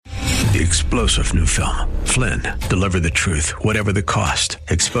The explosive new film, Flynn, deliver the truth, whatever the cost,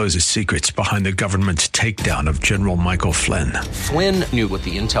 exposes secrets behind the government's takedown of General Michael Flynn. Flynn knew what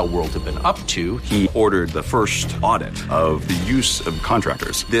the intel world had been up to. He ordered the first audit of the use of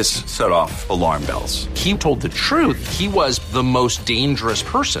contractors. This set off alarm bells. He told the truth. He was the most dangerous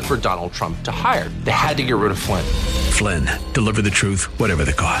person for Donald Trump to hire. They had to get rid of Flynn. Flynn, deliver the truth, whatever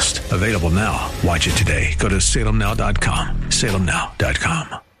the cost. Available now. Watch it today. Go to salemnow.com.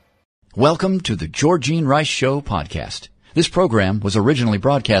 salemnow.com. Welcome to the Georgene Rice Show podcast. This program was originally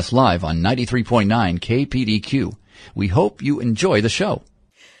broadcast live on 93.9 KPDQ. We hope you enjoy the show.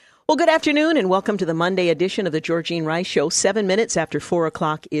 Well, good afternoon and welcome to the Monday edition of the Georgene Rice Show. 7 minutes after 4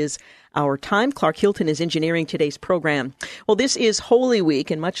 o'clock is our time. Clark Hilton is engineering today's program. Well, this is Holy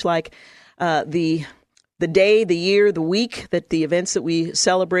Week, and much like the day, the year, the week that the events that we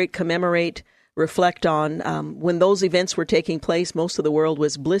celebrate, commemorate, reflect on, when those events were taking place, most of the world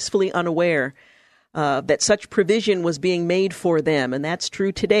was blissfully unaware that such provision was being made for them. And that's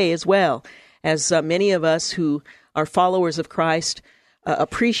true today as well, as many of us who are followers of Christ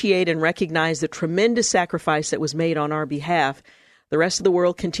appreciate and recognize the tremendous sacrifice that was made on our behalf. The rest of the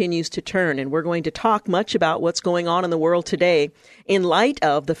world continues to turn, and we're going to talk much about what's going on in the world today in light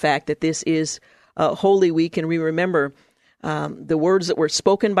of the fact that this is Holy Week, and we remember the words that were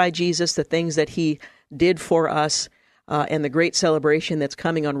spoken by Jesus, the things that he did for us, and the great celebration that's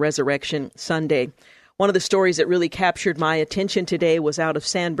coming on Resurrection Sunday. One of the stories that really captured my attention today was out of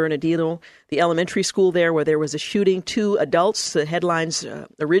San Bernardino, the elementary school there, where there was a shooting. 2 adults, the headlines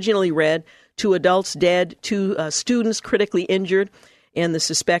originally read, 2 adults dead, 2 students critically injured in the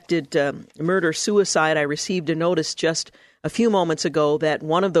suspected murder-suicide. I received a notice just a few moments ago that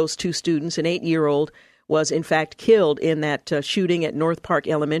one of those 2 students, an 8-year-old, was in fact killed in that shooting at North Park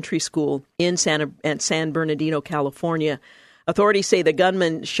Elementary School in San Bernardino, California. Authorities say the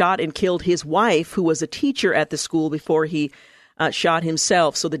gunman shot and killed his wife, who was a teacher at the school, before he shot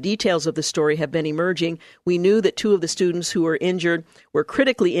himself. So the details of the story have been emerging. We knew that 2 of the students who were injured were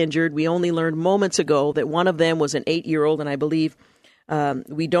critically injured. We only learned moments ago that one of them was an 8-year-old, and I believe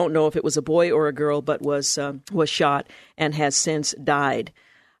we don't know if it was a boy or a girl, but was shot and has since died.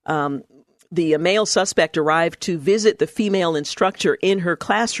 The male suspect arrived to visit the female instructor in her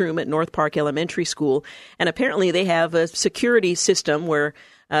classroom at North Park Elementary School, and apparently they have a security system where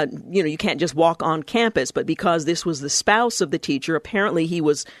you can't just walk on campus, but because this was the spouse of the teacher, apparently he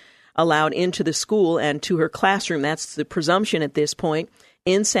was allowed into the school and to her classroom. That's the presumption at this point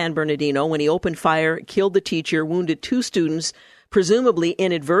in San Bernardino, when he opened fire, killed the teacher, wounded 2 students, presumably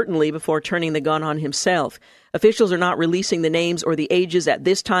inadvertently, before turning the gun on himself. Officials are not releasing the names or the ages at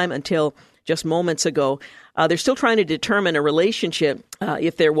this time until just moments ago. They're still trying to determine a relationship,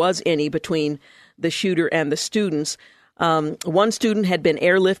 if there was any, between the shooter and the students. One student had been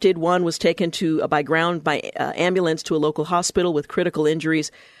airlifted. One was taken by ambulance to a local hospital with critical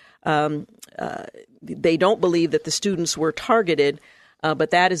injuries. They don't believe that the students were targeted, but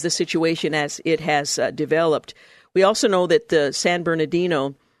that is the situation as it has developed. We also know that San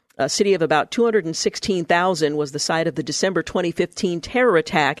Bernardino, a city of about 216,000, was the site of the December 2015 terror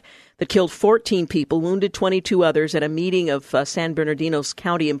attack that killed 14 people, wounded 22 others at a meeting of San Bernardino's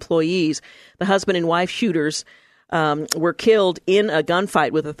county employees. The husband and wife shooters were killed in a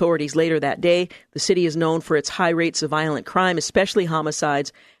gunfight with authorities later that day. The city is known for its high rates of violent crime, especially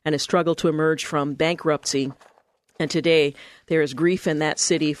homicides, and has struggled to emerge from bankruptcy. And today, there is grief in that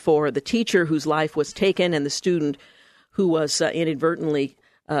city for the teacher whose life was taken and the student who was inadvertently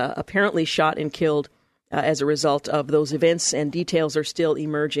apparently shot and killed as a result of those events, and details are still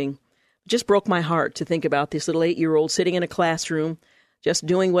emerging. Just broke my heart to think about this little 8-year-old sitting in a classroom, just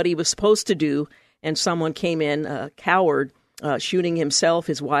doing what he was supposed to do, and someone came in, a coward, shooting himself,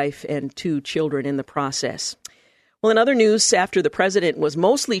 his wife, and 2 children in the process. Well, in other news, after the president was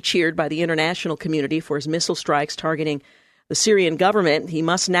mostly cheered by the international community for his missile strikes targeting the Syrian government, he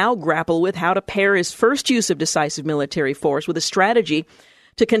must now grapple with how to pair his first use of decisive military force with a strategy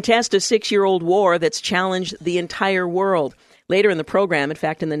to contest a 6-year-old war that's challenged the entire world. Later in the program, in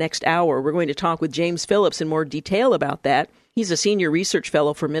fact, in the next hour, we're going to talk with James Phillips in more detail about that. He's a senior research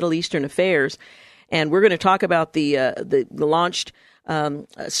fellow for Middle Eastern Affairs, and we're going to talk about the launched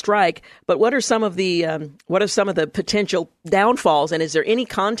strike. But what are some of the potential downfalls, and is there any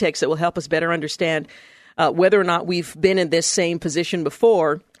context that will help us better understand whether or not we've been in this same position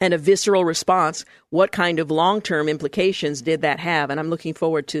before, and a visceral response, what kind of long-term implications did that have? And I'm looking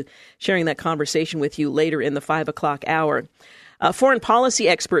forward to sharing that conversation with you later in the 5 o'clock hour. Foreign policy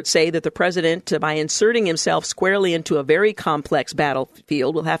experts say that the president, by inserting himself squarely into a very complex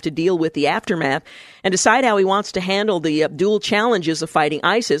battlefield, will have to deal with the aftermath and decide how he wants to handle the dual challenges of fighting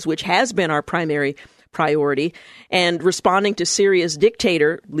ISIS, which has been our primary priority, and responding to Syria's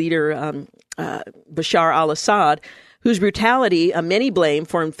leader Bashar al-Assad, whose brutality many blame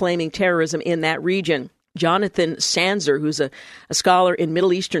for inflaming terrorism in that region. Jonathan Sanzer, who's a scholar in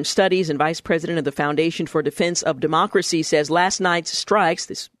Middle Eastern Studies and vice president of the Foundation for Defense of Democracy, says last night's strikes,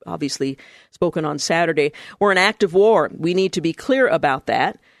 this obviously spoken on Saturday, were an act of war. We need to be clear about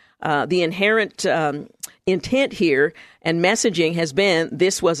that. The inherent intent here and messaging has been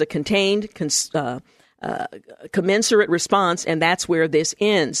this was a contained, commensurate response, and that's where this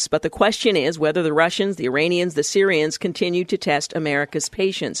ends. But the question is whether the Russians, the Iranians, the Syrians continue to test America's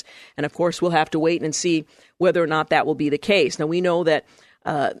patience. And of course, we'll have to wait and see whether or not that will be the case. Now, we know that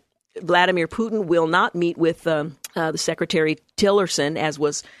Vladimir Putin will not meet with the Secretary Tillerson, as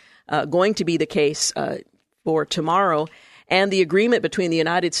was going to be the case for tomorrow. And the agreement between the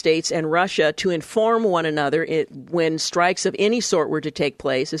United States and Russia to inform one another when strikes of any sort were to take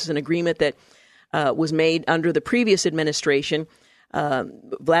place. This is an agreement that was made under the previous administration.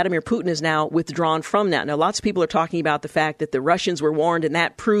 Vladimir Putin is now withdrawn from that. Now, lots of people are talking about the fact that the Russians were warned, and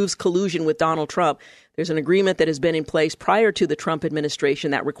that proves collusion with Donald Trump. There's an agreement that has been in place prior to the Trump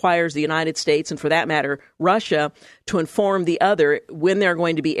administration that requires the United States, and for that matter, Russia, to inform the other when there are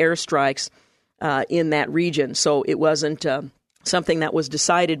going to be airstrikes in that region. So it wasn't something that was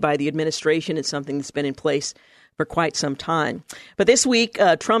decided by the administration. It's something that's been in place for quite some time. But this week,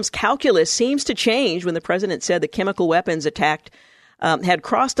 Trump's calculus seems to change when the president said the chemical weapons attack had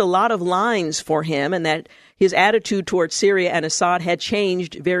crossed a lot of lines for him, and that his attitude towards Syria and Assad had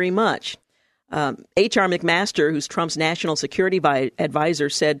changed very much. H.R. McMaster, who's Trump's national security advisor,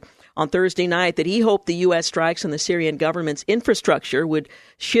 said on Thursday night that he hoped the U.S. strikes on the Syrian government's infrastructure would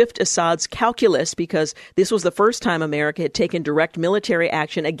shift Assad's calculus, because this was the first time America had taken direct military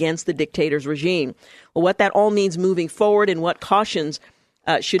action against the dictator's regime. Well, what that all means moving forward and what cautions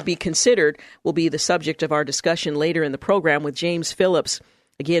should be considered will be the subject of our discussion later in the program with James Phillips,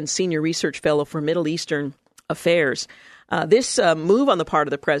 again, Senior Research Fellow for Middle Eastern Affairs. This move on the part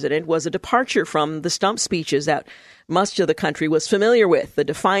of the president was a departure from the stump speeches that much of the country was familiar with. The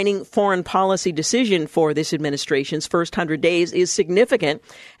defining foreign policy decision for this administration's first 100 days is significant,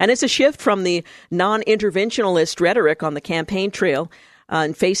 and it's a shift from the non-interventionalist rhetoric on the campaign trail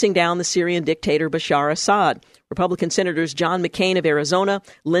and facing down the Syrian dictator Bashar Assad. Republican Senators John McCain of Arizona,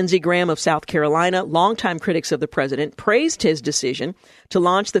 Lindsey Graham of South Carolina, longtime critics of the president, praised his decision to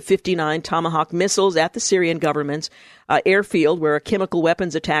launch the 59 Tomahawk missiles at the Syrian government's airfield, where a chemical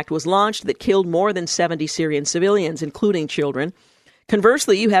weapons attack was launched that killed more than 70 Syrian civilians, including children.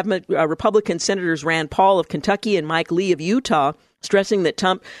 Conversely, you have Republican Senators Rand Paul of Kentucky and Mike Lee of Utah stressing that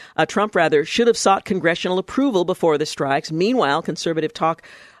Trump should have sought congressional approval before the strikes. Meanwhile, conservative talk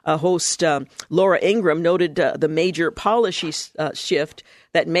host Laura Ingraham noted the major policy shift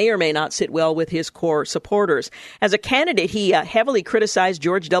that may or may not sit well with his core supporters. As a candidate, he heavily criticized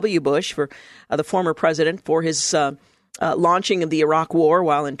George W. Bush, the former president, for his launching of the Iraq War,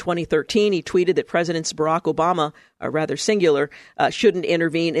 while in 2013 he tweeted that Presidents Barack Obama, rather singular, shouldn't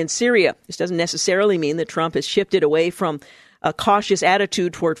intervene in Syria. This doesn't necessarily mean that Trump has shifted away from a cautious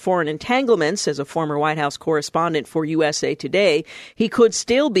attitude toward foreign entanglements. As a former White House correspondent for USA Today, he could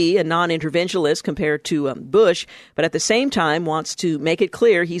still be a non-interventionalist compared to Bush, but at the same time wants to make it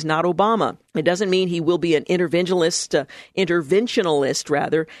clear he's not Obama. It doesn't mean he will be an interventionalist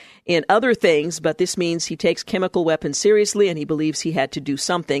in other things, but this means he takes chemical weapons seriously and he believes he had to do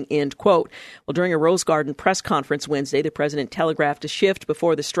something, end quote. Well, during a Rose Garden press conference Wednesday, the president telegraphed a shift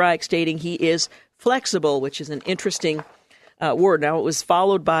before the strike, stating he is flexible, which is an interesting word. Now, it was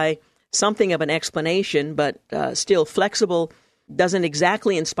followed by something of an explanation, but still, flexible doesn't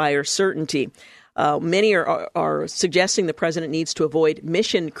exactly inspire certainty. Many are suggesting the president needs to avoid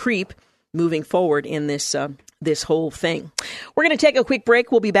mission creep moving forward in this whole thing. We're going to take a quick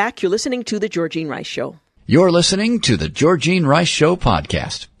break. We'll be back. You're listening to The Georgene Rice Show. You're listening to The Georgene Rice Show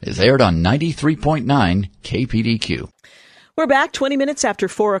podcast. It's aired on 93.9 KPDQ. We're back 20 minutes after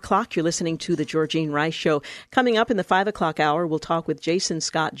 4 o'clock. You're listening to The Georgene Rice Show. Coming up in the 5 o'clock hour, we'll talk with Jason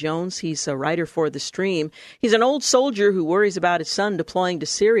Scott Jones. He's a writer for The Stream. He's an old soldier who worries about his son deploying to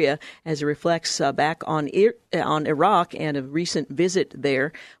Syria as he reflects back on Iraq and a recent visit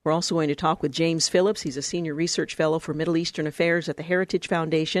there. We're also going to talk with James Phillips. He's a senior research fellow for Middle Eastern Affairs at the Heritage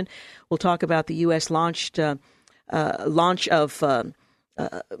Foundation. We'll talk about the U.S. launch of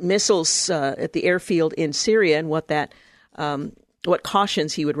missiles at the airfield in Syria and what that what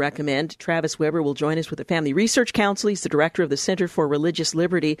cautions he would recommend. Travis Weber will join us with the Family Research Council. He's the director of the Center for Religious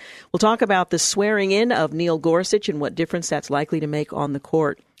Liberty. We'll talk about the swearing in of Neil Gorsuch and what difference that's likely to make on the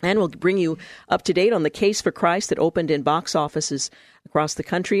court. And we'll bring you up to date on the Case for Christ that opened in box offices across the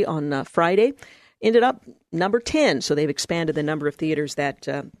country on Friday. Ended up number 10, so they've expanded the number of theaters that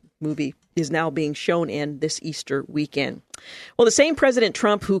movie is now being shown in this Easter weekend. Well, the same President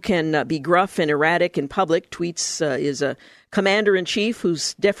Trump who can be gruff and erratic in public tweets is a commander-in-chief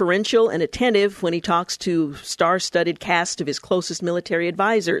who's deferential and attentive when he talks to star-studded cast of his closest military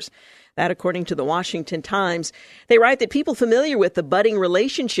advisors. That, according to the Washington Times. They write that people familiar with the budding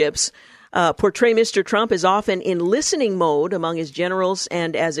relationships portray Mr. Trump as often in listening mode among his generals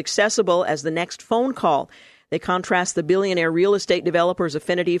and as accessible as the next phone call. They contrast the billionaire real estate developer's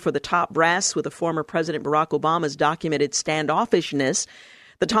affinity for the top brass with the former President Barack Obama's documented standoffishness.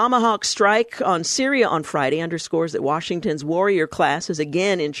 The Tomahawk strike on Syria on Friday underscores that Washington's warrior class is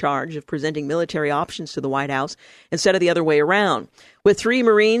again in charge of presenting military options to the White House instead of the other way around. With 3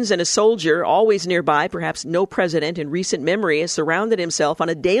 Marines and a soldier always nearby, perhaps no president in recent memory has surrounded himself on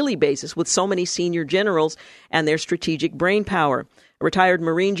a daily basis with so many senior generals and their strategic brainpower. A retired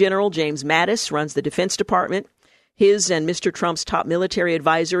Marine General, James Mattis, runs the Defense Department. His and Mr. Trump's top military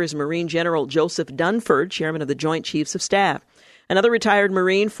advisor is Marine General Joseph Dunford, chairman of the Joint Chiefs of Staff. Another retired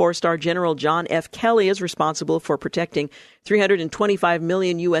Marine, 4-star General John F. Kelly, is responsible for protecting 325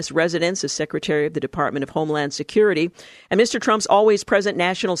 million U.S. residents as Secretary of the Department of Homeland Security. And Mr. Trump's always present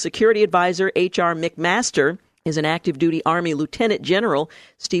National Security Advisor, H.R. McMaster, is an active duty Army Lieutenant General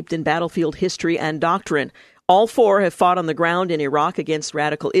steeped in battlefield history and doctrine. All 4 have fought on the ground in Iraq against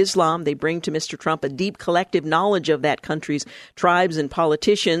radical Islam. They bring to Mr. Trump a deep collective knowledge of that country's tribes and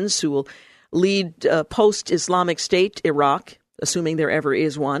politicians who will lead post-Islamic State Iraq, assuming there ever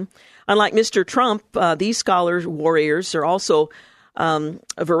is one. Unlike Mr. Trump, these scholars, warriors, are also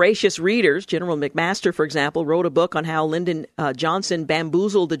voracious readers. General McMaster, for example, wrote a book on how Lyndon Johnson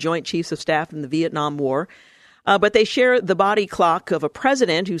bamboozled the Joint Chiefs of Staff in the Vietnam War. But they share the body clock of a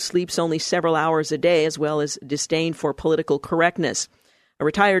president who sleeps only several hours a day, as well as disdain for political correctness. A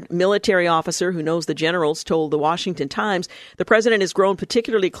retired military officer who knows the generals told the Washington Times the president has grown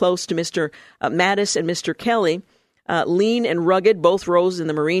particularly close to Mr. Mattis and Mr. Kelly. Lean and rugged, both rose in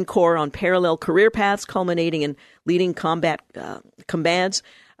the Marine Corps on parallel career paths, culminating in leading combat commands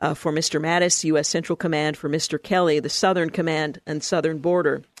for Mr. Mattis, U.S. Central Command, for Mr. Kelly, the Southern Command and Southern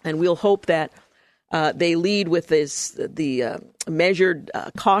Border. And we'll hope that they lead with the measured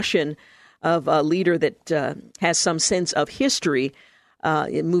caution of a leader that has some sense of history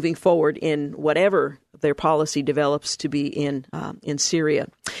in moving forward in whatever their policy develops to be in Syria.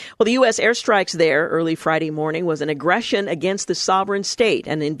 Well, the U.S. airstrikes there early Friday morning was an aggression against the sovereign state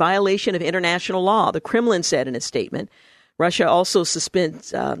and in violation of international law, the Kremlin said in a statement. Russia also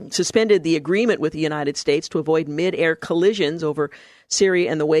suspended the agreement with the United States to avoid mid-air collisions over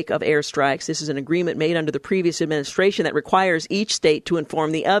Syria in the wake of airstrikes. This is an agreement made under the previous administration that requires each state to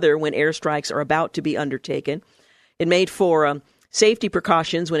inform the other when airstrikes are about to be undertaken. It made for safety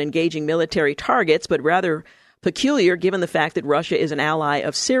precautions when engaging military targets, but rather peculiar given the fact that Russia is an ally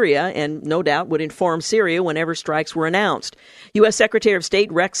of Syria and no doubt would inform Syria whenever strikes were announced. U.S. Secretary of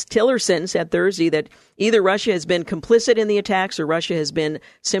State Rex Tillerson said Thursday that either Russia has been complicit in the attacks or Russia has been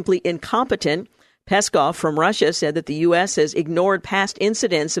simply incompetent. Peskov from Russia said that the U.S. has ignored past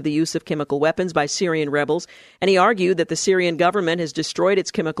incidents of the use of chemical weapons by Syrian rebels, and he argued that the Syrian government has destroyed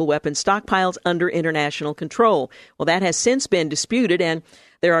its chemical weapons stockpiles under international control. Well, that has since been disputed, and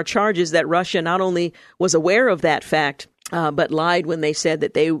there are charges that Russia not only was aware of that fact, but lied when they said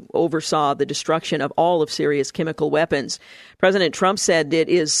that they oversaw the destruction of all of Syria's chemical weapons. President Trump said it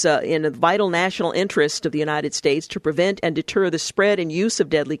is in the vital national interest of the United States to prevent and deter the spread and use of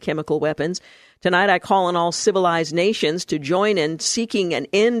deadly chemical weapons. Tonight, I call on all civilized nations to join in seeking an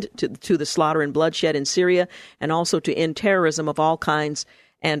end to the slaughter and bloodshed in Syria and also to end terrorism of all kinds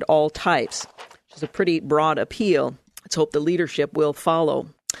and all types, which is a pretty broad appeal. Let's hope the leadership will follow.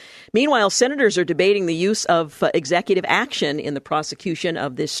 Meanwhile, senators are debating the use of executive action in the prosecution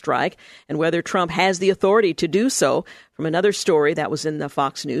of this strike and whether Trump has the authority to do so. From another story that was in the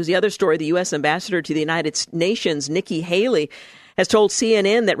Fox News, the other story, the U.S. ambassador to the United Nations, Nikki Haley, has told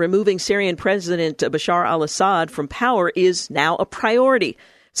CNN that removing Syrian President Bashar al-Assad from power is now a priority,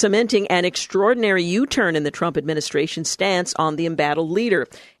 cementing an extraordinary U-turn in the Trump administration's stance on the embattled leader.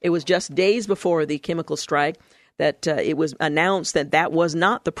 It was just days before the chemical strike that it was announced that that was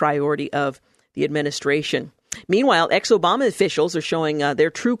not the priority of the administration. Meanwhile, ex-Obama officials are showing their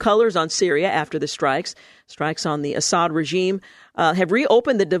true colors on Syria after the strikes. Strikes on the Assad regime have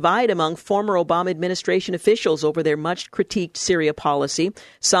reopened the divide among former Obama administration officials over their much-critiqued Syria policy.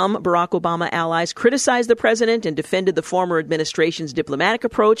 Some Barack Obama allies criticized the president and defended the former administration's diplomatic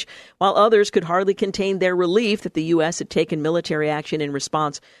approach, while others could hardly contain their relief that the U.S. had taken military action in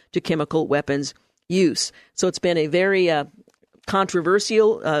response to chemical weapons use. So it's been a very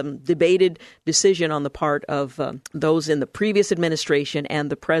controversial, debated decision on the part of those in the previous administration and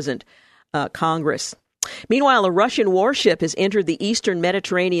the present Congress. Meanwhile, a Russian warship has entered the eastern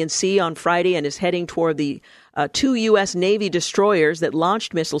Mediterranean Sea on Friday and is heading toward the two U.S. Navy destroyers that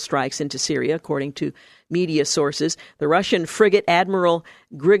launched missile strikes into Syria, according to media sources. The Russian frigate Admiral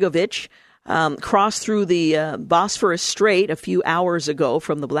Grigovich crossed through the Bosphorus Strait a few hours ago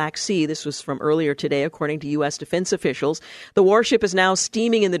from the Black Sea. This was from earlier today, according to U.S. defense officials. The warship is now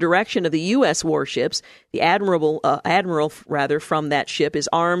steaming in the direction of the U.S. warships. The admiral from that ship is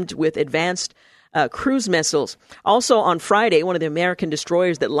armed with advanced cruise missiles. Also on Friday, one of the American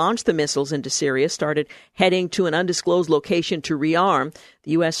destroyers that launched the missiles into Syria started heading to an undisclosed location to rearm.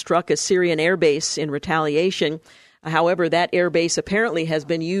 The U.S. struck a Syrian airbase in retaliation. However, that airbase apparently has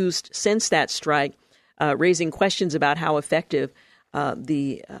been used since that strike, raising questions about how effective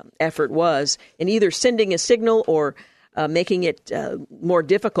the effort was in either sending a signal or making it more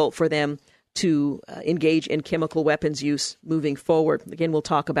difficult for them to engage in chemical weapons use moving forward. Again, we'll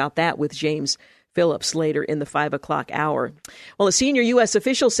talk about that with James Phillips later in the 5 o'clock hour. Well, a senior U.S.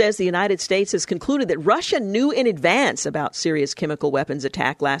 official says the United States has concluded that Russia knew in advance about Syria's chemical weapons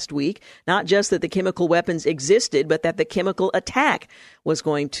attack last week. Not just that the chemical weapons existed, but that the chemical attack was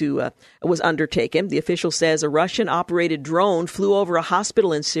undertaken. The official says a Russian-operated drone flew over a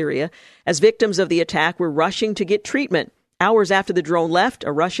hospital in Syria as victims of the attack were rushing to get treatment. Hours after the drone left,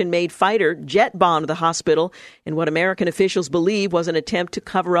 a Russian-made fighter jet-bombed the hospital in what American officials believe was an attempt to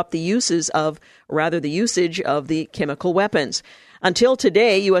cover up the usage of the chemical weapons. Until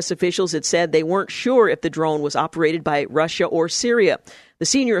today, U.S. officials had said they weren't sure if the drone was operated by Russia or Syria. The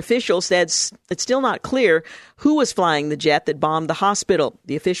senior official said it's still not clear who was flying the jet that bombed the hospital.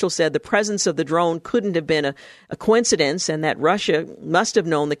 The official said the presence of the drone couldn't have been a coincidence and that Russia must have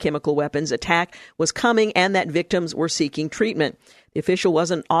known the chemical weapons attack was coming and that victims were seeking treatment. The official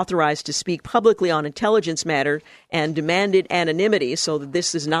wasn't authorized to speak publicly on intelligence matters and demanded anonymity, so that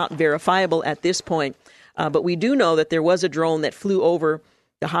this is not verifiable at this point. But we do know that there was a drone that flew over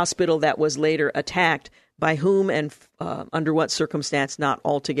the hospital that was later attacked. By whom and under what circumstance, not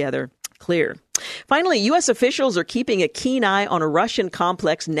altogether clear. Finally, U.S. officials are keeping a keen eye on a Russian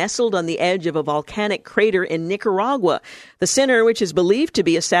complex nestled on the edge of a volcanic crater in Nicaragua. The center, which is believed to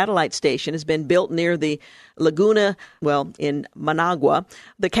be a satellite station, has been built near the Laguna, in Managua,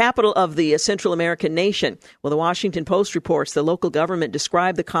 the capital of the Central American nation. Well, the Washington Post reports the local government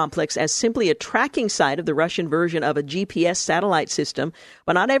described the complex as simply a tracking site of the Russian version of a GPS satellite system,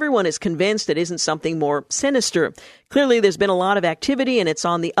 but not everyone is convinced it isn't something more sinister. Clearly, there's been a lot of activity, and it's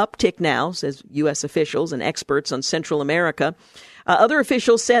on the uptick now, says U.S. officials and experts on Central America. Other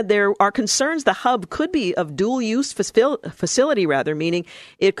officials said there are concerns the hub could be of dual-use facility, meaning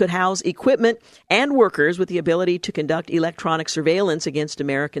it could house equipment and workers with the ability to conduct electronic surveillance against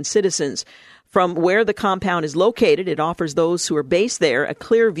American citizens. From where the compound is located, it offers those who are based there a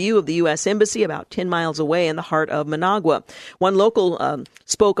clear view of the U.S. Embassy about 10 miles away in the heart of Managua. One local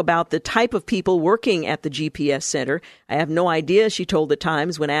spoke about the type of people working at the GPS center. I have no idea, she told the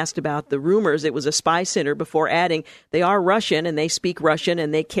Times when asked about the rumors it was a spy center, before adding, they are Russian and they speak Russian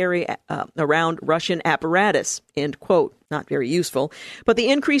and they carry around Russian apparatus, end quote. Not very useful. But the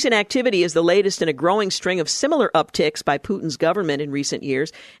increase in activity is the latest in a growing string of similar upticks by Putin's government in recent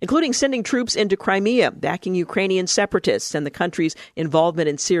years, including sending troops into Crimea, backing Ukrainian separatists, and the country's involvement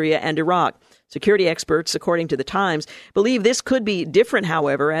in Syria and Iraq. Security experts, according to the Times, believe this could be different,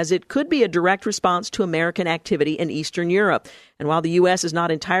 however, as it could be a direct response to American activity in Eastern Europe. And while the U.S. is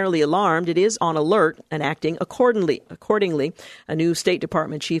not entirely alarmed, it is on alert and acting accordingly. Accordingly, a new State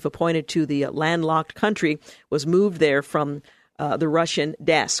Department chief appointed to the landlocked country was moved there from the Russian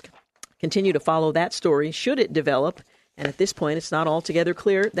desk. Continue to follow that story should it develop. And at this point, it's not altogether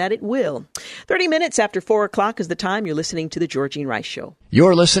clear that it will. 30 minutes after 4 o'clock is the time. You're listening to The Georgene Rice Show.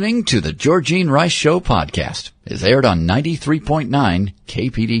 You're listening to The Georgene Rice Show podcast. It's aired on 93.9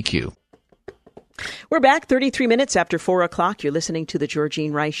 KPDQ. We're back 33 minutes after 4 o'clock. You're listening to The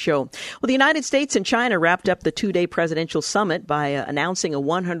Georgene Rice Show. Well, the United States and China wrapped up the two-day presidential summit by announcing a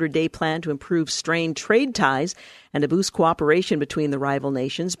 100-day plan to improve strained trade ties and to boost cooperation between the rival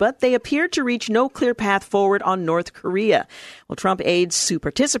nations, but they appeared to reach no clear path forward on North Korea. Well, Trump aides who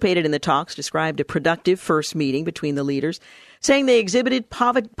participated in the talks described a productive first meeting between the leaders, saying they exhibited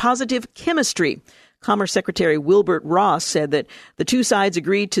positive chemistry. Commerce Secretary Wilbur Ross said that the two sides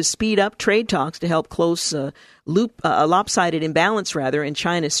agreed to speed up trade talks to help close a lopsided imbalance, in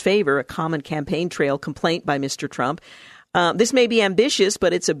China's favor, a common campaign trail complaint by Mr. Trump. This may be ambitious,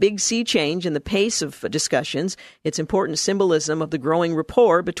 but it's a big sea change in the pace of discussions. It's important symbolism of the growing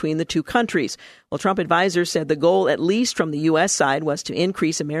rapport between the two countries. Well, Trump advisors said the goal, at least from the U.S. side, was to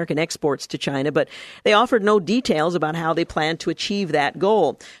increase American exports to China, but they offered no details about how they plan to achieve that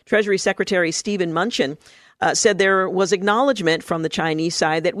goal. Treasury Secretary Steven Mnuchin said there was acknowledgement from the Chinese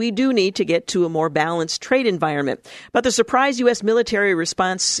side that we do need to get to a more balanced trade environment. But the surprise U.S. military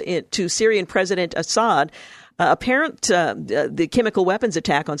response to Syrian President Assad, the chemical weapons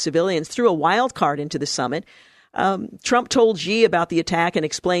attack on civilians, threw a wild card into the summit. Trump told Xi about the attack and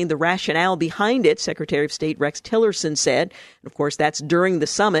explained the rationale behind it, Secretary of State Rex Tillerson said. Of course, that's during the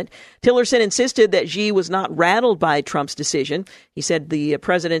summit. Tillerson insisted that Xi was not rattled by Trump's decision. He said the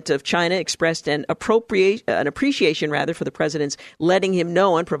president of China expressed an appreciation for the president's letting him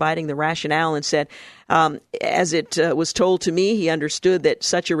know and providing the rationale, and said, as it was told to me, he understood that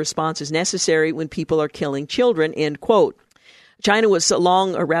such a response is necessary when people are killing children, end quote. China has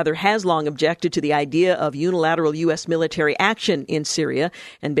long objected to the idea of unilateral U.S. military action in Syria,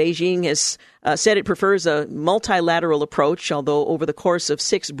 and Beijing has said it prefers a multilateral approach, although over the course of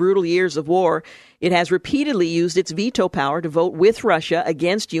 6 brutal years of war, it has repeatedly used its veto power to vote with Russia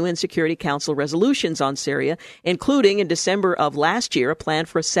against UN Security Council resolutions on Syria, including in December of last year a plan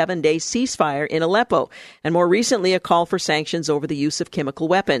for a 7-day ceasefire in Aleppo, and more recently a call for sanctions over the use of chemical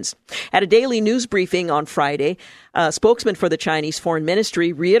weapons. At a daily news briefing on Friday, a spokesman for the Chinese Foreign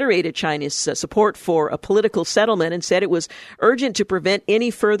Ministry reiterated China's support for a political settlement and said it was urgent to prevent any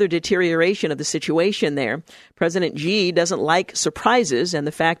further deterioration of the situation there. President Xi doesn't like surprises, and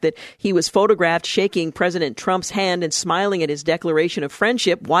the fact that he was photographed shaking President Trump's hand and smiling at his declaration of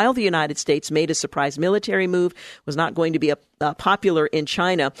friendship while the United States made a surprise military move was not going to be popular in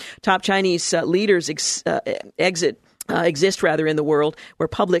China. Top Chinese leaders exist in the world where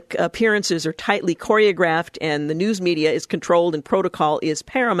public appearances are tightly choreographed and the news media is controlled and protocol is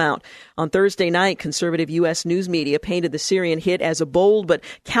paramount. On Thursday night, conservative U.S. news media painted the Syrian hit as a bold but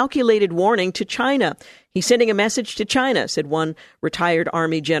calculated warning to China. He's sending a message to China, said one retired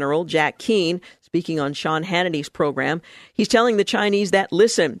Army general, Jack Keane, speaking on Sean Hannity's program. He's telling the Chinese that,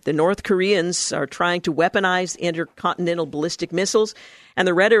 listen, the North Koreans are trying to weaponize intercontinental ballistic missiles, and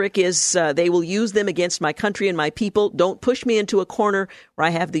the rhetoric is they will use them against my country and my people. Don't push me into a corner where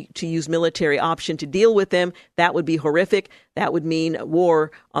I have to use military option to deal with them. That would be horrific. That would mean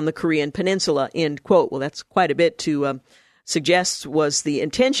war on the Korean Peninsula, end quote. Well, that's quite a bit to suggests was the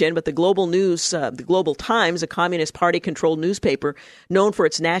intention, but the Global Times, a Communist Party-controlled newspaper known for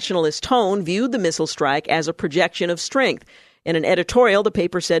its nationalist tone, viewed the missile strike as a projection of strength. In an editorial, the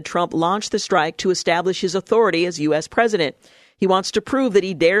paper said Trump launched the strike to establish his authority as U.S. president. He wants to prove that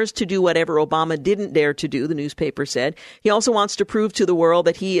he dares to do whatever Obama didn't dare to do, the newspaper said. He also wants to prove to the world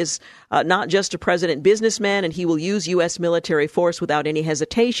that he is not just a president businessman, and he will use U.S. military force without any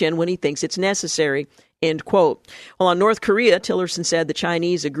hesitation when he thinks it's necessary. End quote. Well, on North Korea, Tillerson said the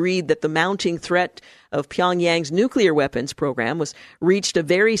Chinese agreed that the mounting threat of Pyongyang's nuclear weapons program was reached a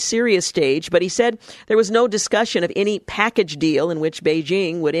very serious stage, but he said there was no discussion of any package deal in which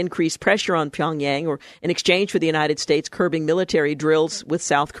Beijing would increase pressure on Pyongyang or in exchange for the United States curbing military drills with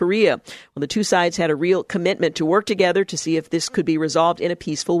South Korea. Well, the two sides had a real commitment to work together to see if this could be resolved in a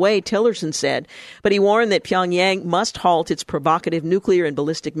peaceful way, Tillerson said, but he warned that Pyongyang must halt its provocative nuclear and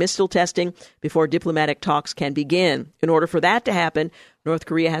ballistic missile testing before diplomatic talks can begin. In order for that to happen, North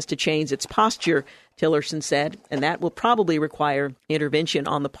Korea has to change its posture, Tillerson said, and that will probably require intervention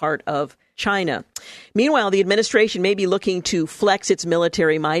on the part of China. Meanwhile, the administration may be looking to flex its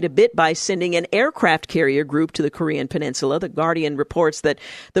military might a bit by sending an aircraft carrier group to the Korean Peninsula. The Guardian reports that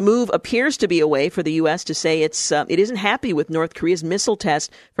the move appears to be a way for the U.S. to say it isn't happy with North Korea's missile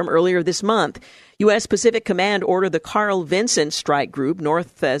test from earlier this month. U.S. Pacific Command ordered the Carl Vinson strike group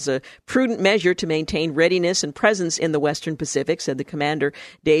north as a prudent measure to maintain readiness and presence in the Western Pacific, said the commander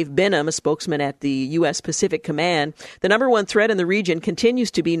Dave Benham, a spokesman at the U.S. Pacific Command. The number one threat in the region continues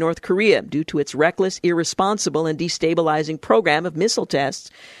to be North Korea. due to its reckless, irresponsible, and destabilizing program of missile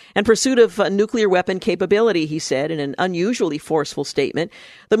tests and pursuit of nuclear weapon capability, he said in an unusually forceful statement.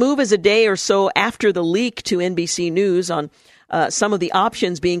 The move is a day or so after the leak to NBC News on some of the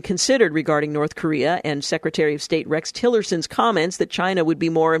options being considered regarding North Korea and Secretary of State Rex Tillerson's comments that China would be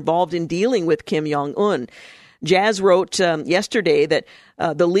more involved in dealing with Kim Jong-un. Jazz wrote yesterday that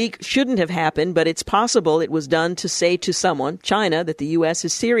the leak shouldn't have happened, but it's possible it was done to say to someone, China, that the U.S.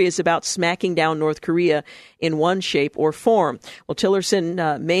 is serious about smacking down North Korea in one shape or form. Well,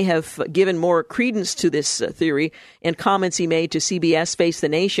 Tillerson may have given more credence to this theory in comments he made to CBS Face the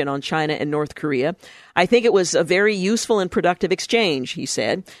Nation on China and North Korea. I think it was a very useful and productive exchange, he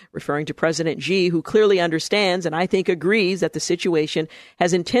said, referring to President Xi, who clearly understands and I think agrees that the situation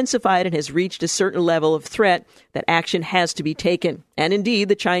has intensified and has reached a certain level of threat that action has to be taken. And indeed,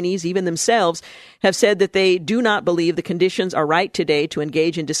 the Chinese, even themselves, have said that they do not believe the conditions are right today to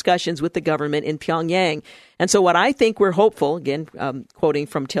engage in discussions with the government in Pyongyang. And so what I think we're hopeful, again, quoting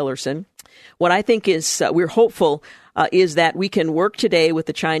from Tillerson, what I think is we're hopeful is that we can work today with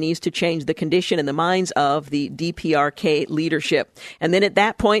the Chinese to change the condition in the minds of the DPRK leadership. And then at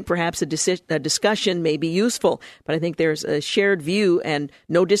that point, perhaps a discussion may be useful. But I think there's a shared view and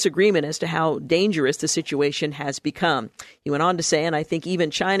no disagreement as to how dangerous the situation has become. He went on to say, and I think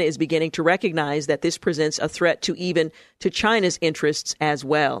even China is beginning to recognize that this presents a threat to China's interests as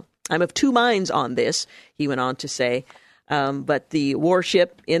well. I'm of two minds on this, he went on to say. But the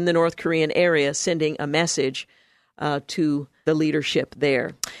warship in the North Korean area sending a message to the leadership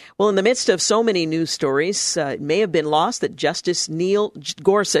there. Well, in the midst of so many news stories, it may have been lost that Justice Neil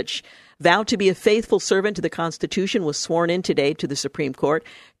Gorsuch, vowed to be a faithful servant to the Constitution, was sworn in today to the Supreme Court,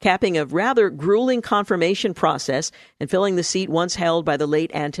 capping a rather grueling confirmation process and filling the seat once held by the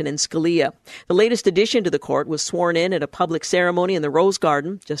late Antonin Scalia. The latest addition to the court was sworn in at a public ceremony in the Rose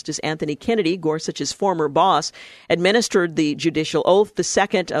Garden. Justice Anthony Kennedy, Gorsuch's former boss, administered the judicial oath, the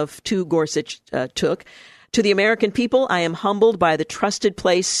second of two Gorsuch took. To the American people, I am humbled by the trust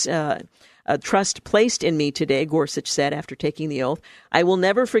placed in me today, Gorsuch said after taking the oath. I will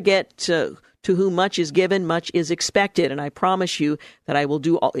never forget to whom much is given, much is expected, and I promise you that I will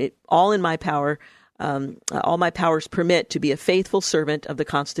do all in my power, all my powers permit, to be a faithful servant of the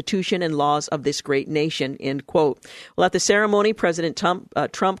Constitution and laws of this great nation, end quote. Well, at the ceremony, President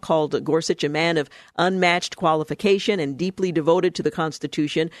Trump called Gorsuch a man of unmatched qualification and deeply devoted to the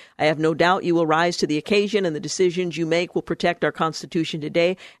Constitution. I have no doubt you will rise to the occasion, and the decisions you make will protect our Constitution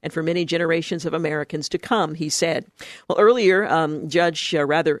today and for many generations of Americans to come, he said. Well, earlier,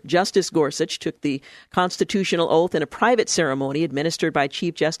 Justice Gorsuch took the constitutional oath in a private ceremony administered by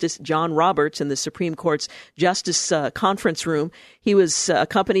Chief Justice John Roberts in the Supreme Court's Justice Conference Room. He was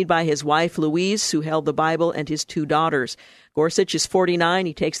accompanied by his wife, Louise, who held the Bible, and his two daughters. Gorsuch is 49.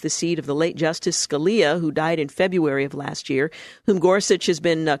 He takes the seat of the late Justice Scalia, who died in February of last year, whom Gorsuch has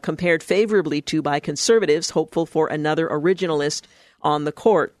been compared favorably to by conservatives, hopeful for another originalist on the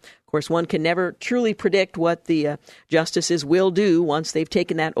court. Of course, one can never truly predict what the justices will do once they've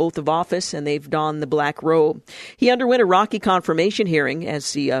taken that oath of office and they've donned the black robe. He underwent a rocky confirmation hearing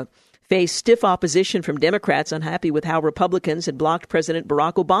as he faced stiff opposition from Democrats unhappy with how Republicans had blocked President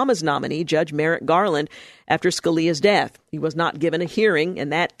Barack Obama's nominee, Judge Merrick Garland, after Scalia's death. He was not given a hearing,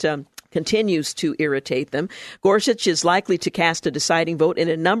 and that continues to irritate them. Gorsuch is likely to cast a deciding vote in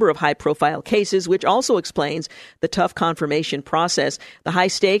a number of high-profile cases, which also explains the tough confirmation process. The high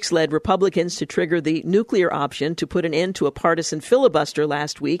stakes led Republicans to trigger the nuclear option to put an end to a partisan filibuster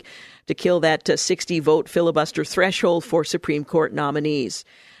last week to kill that 60-vote filibuster threshold for Supreme Court nominees.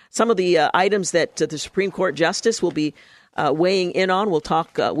 Some of the items that the Supreme Court Justice will be weighing in on, we'll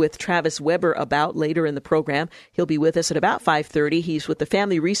talk with Travis Weber about later in the program. He'll be with us at about 5:30. He's with the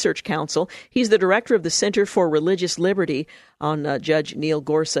Family Research Council. He's the director of the Center for Religious Liberty on Judge Neil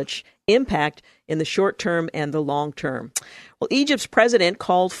Gorsuch's impact in the short term and the long term. Well, Egypt's president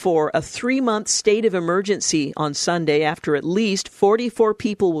called for a 3-month state of emergency on Sunday after at least 44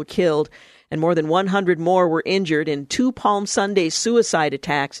 people were killed and more than 100 more were injured in 2 Palm Sunday suicide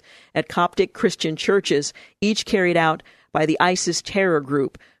attacks at Coptic Christian churches, each carried out by the ISIS terror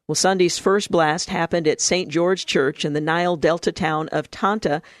group. Well, Sunday's first blast happened at St. George Church in the Nile Delta town of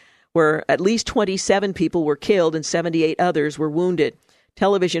Tanta, where at least 27 people were killed and 78 others were wounded.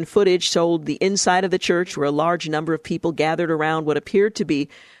 Television footage showed the inside of the church where a large number of people gathered around what appeared to be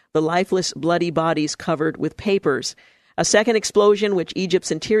the lifeless, bloody bodies covered with papers. A second explosion, which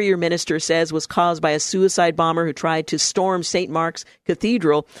Egypt's interior minister says was caused by a suicide bomber who tried to storm St. Mark's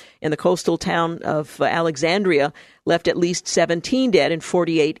Cathedral in the coastal town of Alexandria, left at least 17 dead and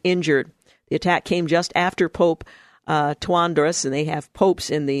 48 injured. The attack came just after Pope Tewandros, and they have popes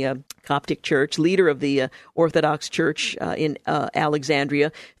in the Coptic Church, leader of the Orthodox Church in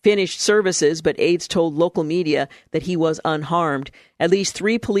Alexandria, finished services, but aides told local media that he was unharmed. At least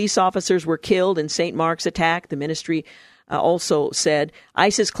 3 police officers were killed in St. Mark's attack. The ministry also said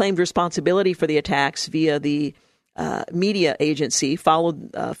ISIS claimed responsibility for the attacks via the media agency,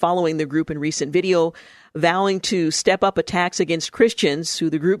 following the group in recent video, vowing to step up attacks against Christians, who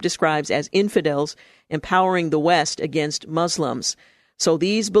the group describes as infidels, empowering the West against Muslims. So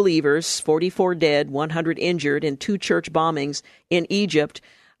these believers, 44 dead, 100 injured in 2 church bombings in Egypt,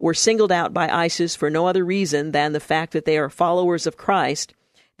 were singled out by ISIS for no other reason than the fact that they are followers of Christ.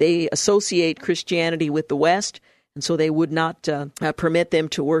 They associate Christianity with the West, and so they would not permit them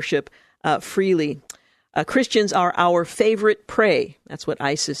to worship freely. Christians are our favorite prey. That's what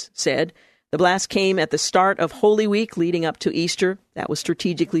ISIS said. The blast came at the start of Holy Week leading up to Easter. That was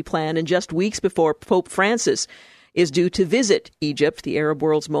strategically planned, and just weeks before Pope Francis is due to visit Egypt, the Arab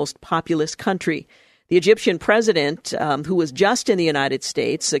world's most populous country. The Egyptian president, who was just in the United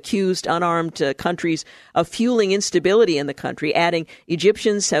States, accused unarmed countries of fueling instability in the country, adding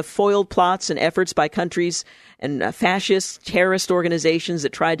Egyptians have foiled plots and efforts by countries and fascist terrorist organizations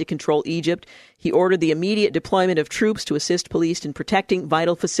that tried to control Egypt. He ordered the immediate deployment of troops to assist police in protecting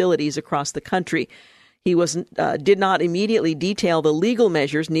vital facilities across the country. He did not immediately detail the legal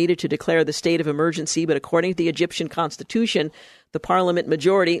measures needed to declare the state of emergency, but according to the Egyptian constitution, the parliament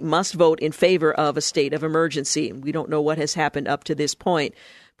majority must vote in favor of a state of emergency. We don't know what has happened up to this point.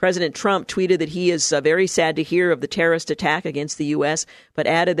 President Trump tweeted that he is very sad to hear of the terrorist attack against the U.S., but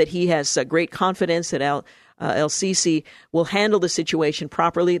added that he has great confidence that El-Sisi will handle the situation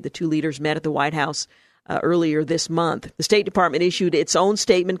properly. The 2 leaders met at the White House earlier this month. The State Department issued its own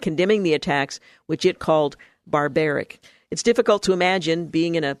statement condemning the attacks, which it called barbaric. It's difficult to imagine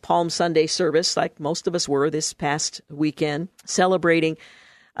being in a Palm Sunday service, like most of us were this past weekend, celebrating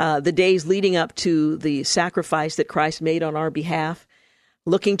the days leading up to the sacrifice that Christ made on our behalf,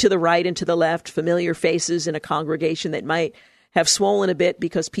 looking to the right and to the left, familiar faces in a congregation that might have swollen a bit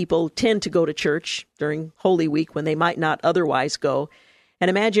because people tend to go to church during Holy Week when they might not otherwise go. And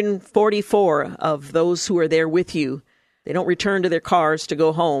imagine 44 of those who are there with you. They don't return to their cars to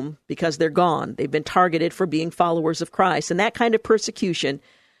go home because they're gone. They've been targeted for being followers of Christ. And that kind of persecution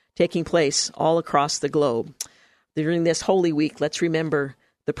taking place all across the globe. During this Holy Week, let's remember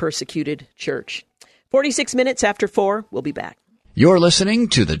the persecuted church. 46 minutes after 4, we'll be back. You're listening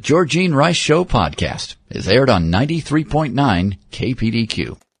to the Georgene Rice Show podcast. It's aired on 93.9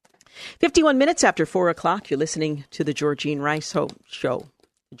 KPDQ. 51 minutes after 4 o'clock, you're listening to the Georgene Rice Show.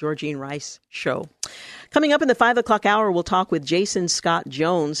 The Georgene Rice Show. Coming up in the 5 o'clock hour, we'll talk with Jason Scott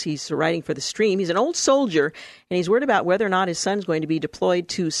Jones. He's writing for The Stream. He's an old soldier, and he's worried about whether or not his son's going to be deployed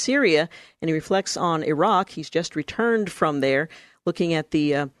to Syria, and he reflects on Iraq. He's just returned from there, looking at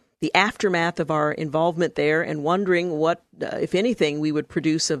the aftermath of our involvement there and wondering what, if anything, we would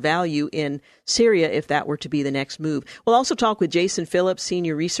produce of value in Syria if that were to be the next move. We'll also talk with Jason Phillips,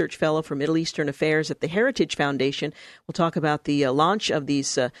 Senior Research Fellow for Middle Eastern Affairs at the Heritage Foundation. We'll talk about the launch of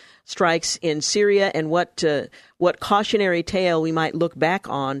these strikes in Syria and what cautionary tale we might look back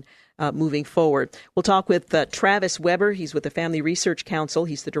on moving forward. We'll talk with Travis Weber. He's with the Family Research Council.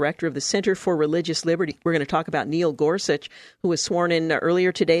 He's the director of the Center for Religious Liberty. We're going to talk about Neil Gorsuch, who was sworn in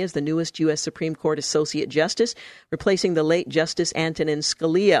earlier today as the newest U.S. Supreme Court Associate Justice, replacing the late Justice Antonin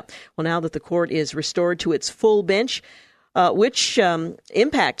Scalia. Well, now that the court is restored to its full bench, which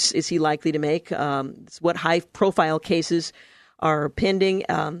impacts is he likely to make? What high-profile cases are pending?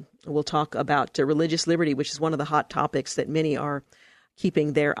 We'll talk about religious liberty, which is one of the hot topics that many are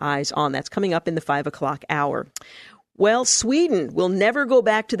keeping their eyes on. That's coming up in the 5 o'clock hour. Well, Sweden will never go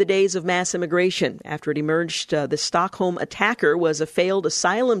back to the days of mass immigration. After it emerged the Stockholm attacker was a failed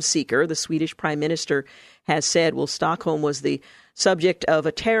asylum seeker, the Swedish prime minister has said. Well, Stockholm was the subject of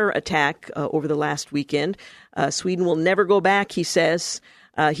a terror attack over the last weekend. Sweden will never go back, he says.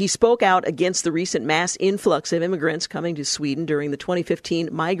 He spoke out against the recent mass influx of immigrants coming to Sweden during the 2015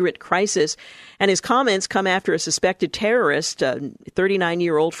 migrant crisis. And his comments come after a suspected terrorist, a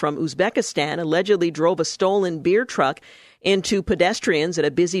 39-year-old from Uzbekistan, allegedly drove a stolen beer truck into pedestrians at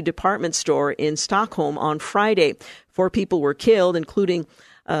a busy department store in Stockholm on Friday. 4 people were killed, including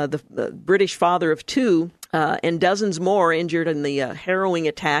the British father of 2, and dozens more injured in the harrowing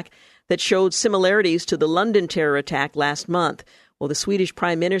attack that showed similarities to the London terror attack last month. Well, the Swedish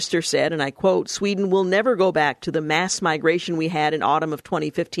prime minister said, and I quote, "Sweden will never go back to the mass migration we had in autumn of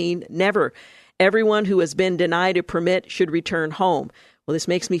 2015. Never. Everyone who has been denied a permit should return home." Well, this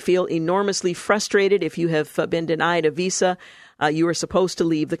makes me feel enormously frustrated. If you have been denied a visa, you are supposed to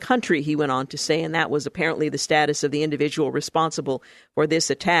leave the country, he went on to say, and that was apparently the status of the individual responsible for this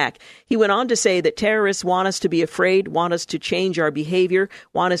attack. He went on to say that terrorists want us to be afraid, want us to change our behavior,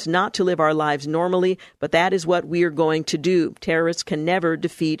 want us not to live our lives normally, but that is what we are going to do. Terrorists can never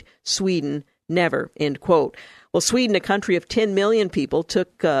defeat Sweden, never, end quote. Well, Sweden, a country of 10 million people,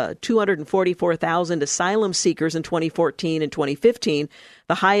 took 244,000 asylum seekers in 2014 and 2015,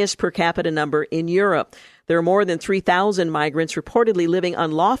 the highest per capita number in Europe. There are more than 3,000 migrants reportedly living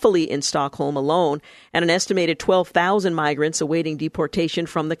unlawfully in Stockholm alone, and an estimated 12,000 migrants awaiting deportation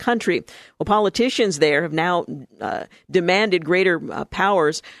from the country. Well, politicians there have now demanded greater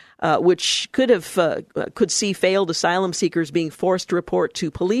powers, which could see failed asylum seekers being forced to report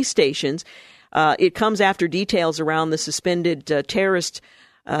to police stations. It comes after details around the suspected terrorist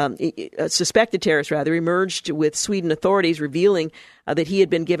emerged with Sweden authorities revealing that he had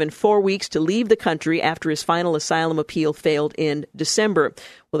been given 4 weeks to leave the country after his final asylum appeal failed in December.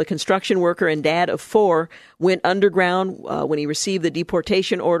 Well, the construction worker and dad of 4 went underground when he received the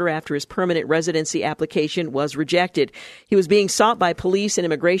deportation order after his permanent residency application was rejected. He was being sought by police and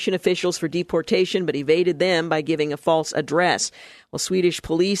immigration officials for deportation, but evaded them by giving a false address. Well, Swedish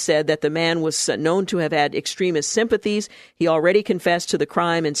police said that the man was known to have had extremist sympathies. He already confessed to the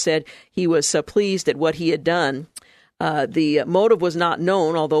crime and said he was pleased at what he had done. The motive was not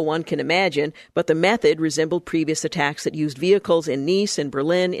known, although one can imagine, but the method resembled previous attacks that used vehicles in Nice, in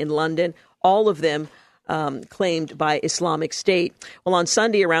Berlin, in London, all of them claimed by Islamic State. Well, on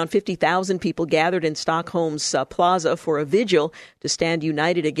Sunday, around 50,000 people gathered in Stockholm's plaza for a vigil to stand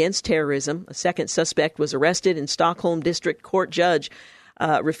united against terrorism. A second suspect was arrested, and Stockholm District Court judge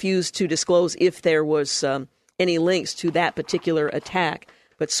refused to disclose if there was any links to that particular attack.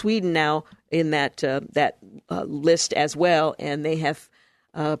 But Sweden now in that list as well, and they have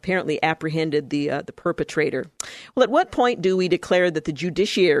apparently apprehended the perpetrator. Well, at what point do we declare that the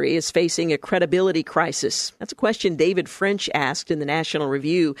judiciary is facing a credibility crisis? That's a question David French asked in the National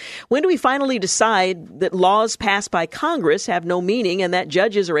Review. When do we finally decide that laws passed by Congress have no meaning and that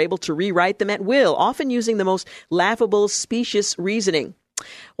judges are able to rewrite them at will, often using the most laughable, specious reasoning?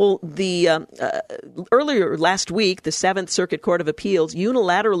 Well, earlier last week, the Seventh Circuit Court of Appeals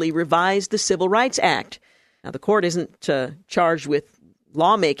unilaterally revised the Civil Rights Act. Now, the court isn't charged with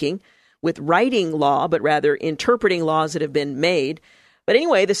lawmaking, with writing law, but rather interpreting laws that have been made. But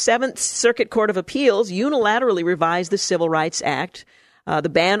anyway, the Seventh Circuit Court of Appeals unilaterally revised the Civil Rights Act, the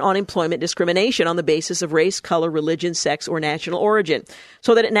ban on employment discrimination on the basis of race, color, religion, sex, or national origin,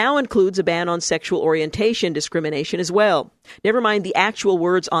 so that it now includes a ban on sexual orientation discrimination as well. Never mind the actual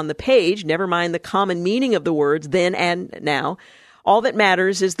words on the page, never mind the common meaning of the words then and now. All that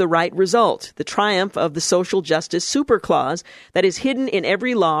matters is the right result, the triumph of the social justice super clause that is hidden in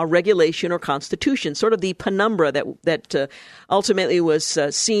every law, regulation, or constitution, sort of the penumbra that ultimately was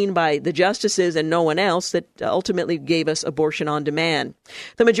seen by the justices and no one else that ultimately gave us abortion on demand.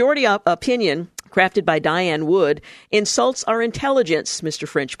 The majority opinion, crafted by Diane Wood, insults our intelligence, Mr.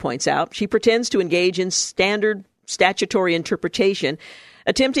 French points out. She pretends to engage in standard statutory interpretation,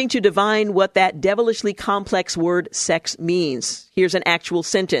 attempting to divine what that devilishly complex word sex means. Here's an actual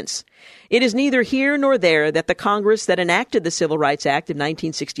sentence. It is neither here nor there that the Congress that enacted the Civil Rights Act of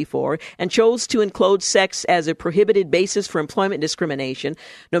 1964 and chose to include sex as a prohibited basis for employment discrimination,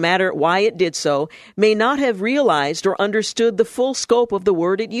 no matter why it did so, may not have realized or understood the full scope of the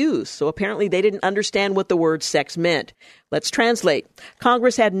word it used. So apparently they didn't understand what the word sex meant. Let's translate.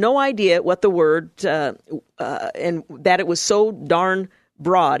 Congress had no idea what the word and that it was so darn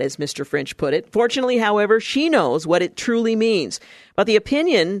broad, as Mr. French put it. Fortunately, however, she knows what it truly means. But the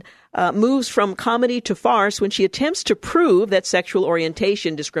opinion moves from comedy to farce when she attempts to prove that sexual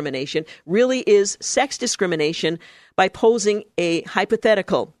orientation discrimination really is sex discrimination by posing a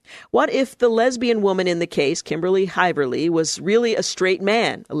hypothetical. What if the lesbian woman in the case, Kimberly Hiverly, was really a straight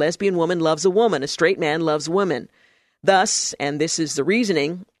man? A lesbian woman loves a woman. A straight man loves women. Thus, and this is the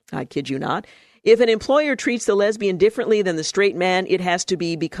reasoning, I kid you not, if an employer treats the lesbian differently than the straight man, it has to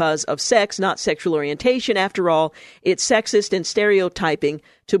be because of sex, not sexual orientation. After all, it's sexist and stereotyping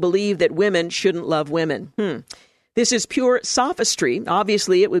to believe that women shouldn't love women. This is pure sophistry.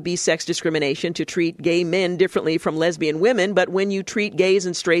 Obviously, it would be sex discrimination to treat gay men differently from lesbian women, but when you treat gays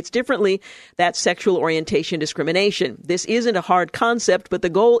and straights differently, that's sexual orientation discrimination. This isn't a hard concept, but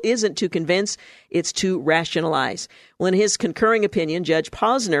the goal isn't to convince, it's to rationalize. Well, in his concurring opinion, Judge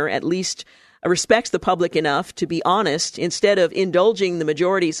Posner at least respects the public enough to be honest instead of indulging the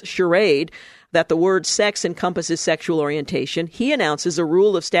majority's charade that the word sex encompasses sexual orientation. He announces a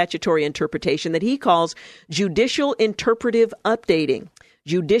rule of statutory interpretation that he calls judicial interpretive updating.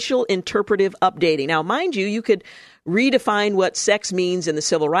 judicial interpretive updating. Now, mind you, you could redefine what sex means in the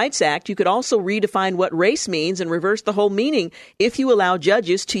Civil Rights Act. You could also redefine what race means and reverse the whole meaning if you allow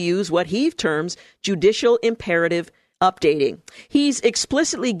judges to use what he terms judicial imperative updating. He's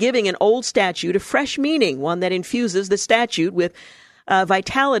explicitly giving an old statute a fresh meaning, one that infuses the statute with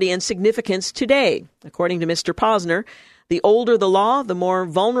vitality and significance today. According to Mr. Posner, the older the law, the more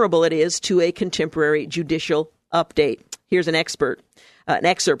vulnerable it is to a contemporary judicial update. Here's an excerpt.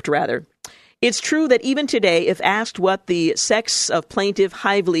 It's true that even today, if asked what the sex of plaintiff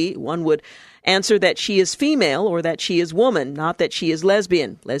Hively, one would answer that she is female or that she is woman, not that she is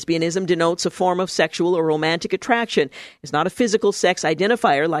lesbian. Lesbianism denotes a form of sexual or romantic attraction. It's not a physical sex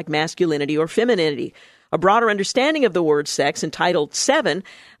identifier like masculinity or femininity. A broader understanding of the word sex in Title VII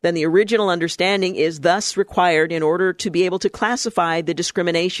than the original understanding is thus required in order to be able to classify the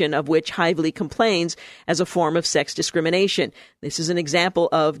discrimination of which Hively complains as a form of sex discrimination. This is an example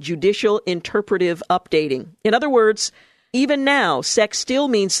of judicial interpretive updating. In other words, even now, sex still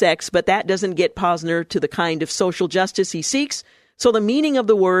means sex, but that doesn't get Posner to the kind of social justice he seeks, so the meaning of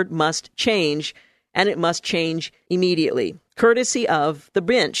the word must change, and it must change immediately. Courtesy of the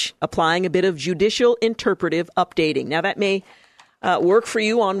bench, applying a bit of judicial interpretive updating. Now, that may work for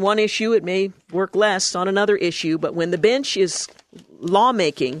you on one issue. It may work less on another issue. But when the bench is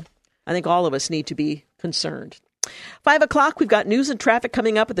lawmaking, I think all of us need to be concerned. 5 o'clock, we've got news and traffic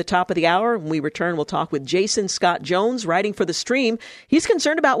coming up at the top of the hour. When we return, we'll talk with Jason Scott Jones, writing for The Stream. He's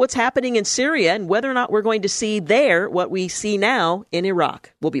concerned about what's happening in Syria and whether or not we're going to see there what we see now in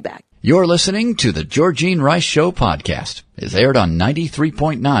Iraq. We'll be back. You're listening to the Georgene Rice Show podcast. It's aired on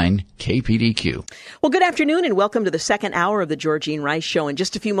 93.9 KPDQ. Well, good afternoon and welcome to the second hour of the Georgene Rice Show. In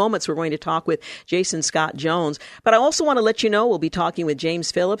just a few moments, we're going to talk with Jason Scott Jones. But I also want to let you know we'll be talking with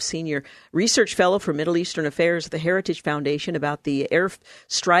James Phillips, Senior Research Fellow for Middle Eastern Affairs at the Heritage Foundation, about the air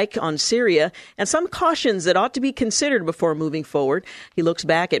strike on Syria and some cautions that ought to be considered before moving forward. He looks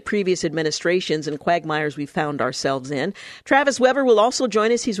back at previous administrations and quagmires we found ourselves in. Travis Weber will also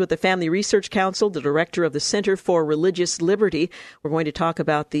join us. He's with the Family Research Council, the director of the Center for Religious Liberty. We're going to talk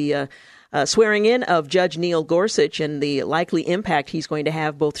about the swearing in of Judge Neil Gorsuch and the likely impact he's going to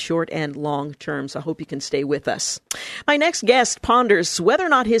have both short and long term. So I hope you can stay with us. My next guest ponders whether or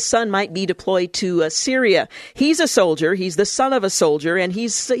not his son might be deployed to Syria. He's a soldier. He's the son of a soldier, and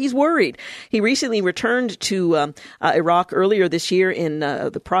he's worried. He recently returned to Iraq earlier this year in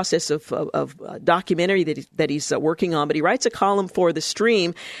the process of a documentary that he's working on. But he writes a column for The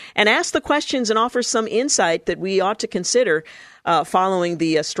Stream and asks the questions and offers some insight that we ought to consider following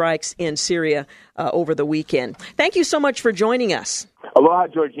the strikes in Syria over the weekend. Thank you so much for joining us. Aloha,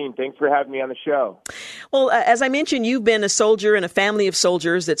 Georgene. Thanks for having me on the show. Well, as I mentioned, you've been a soldier in a family of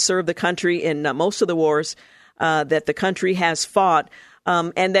soldiers that served the country in most of the wars that the country has fought,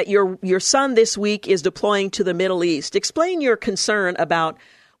 and that your son this week is deploying to the Middle East. Explain your concern about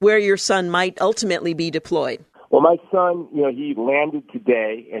where your son might ultimately be deployed. Well, my son, he landed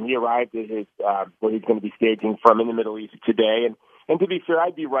today, and he arrived at his where he's going to be staging from in the Middle East today. And to be fair,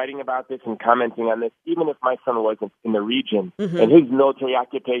 I'd be writing about this and commenting on this even if my son wasn't in the region. Mm-hmm. And his military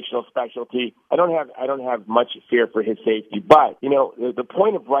occupational specialty, I don't have much fear for his safety. But the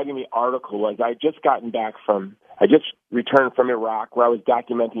point of writing the article was I just returned from Iraq, where I was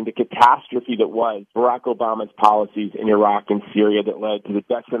documenting the catastrophe that was Barack Obama's policies in Iraq and Syria that led to the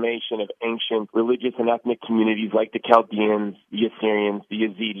decimation of ancient religious and ethnic communities like the Chaldeans, the Assyrians, the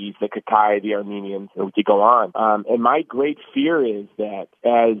Yazidis, the Kakai, the Armenians, and we could go on. And my great fear is that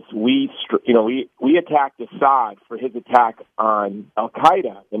as we attacked Assad for his attack on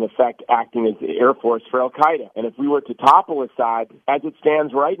Al-Qaeda, in effect acting as the Air Force for Al-Qaeda. And if we were to topple Assad, as it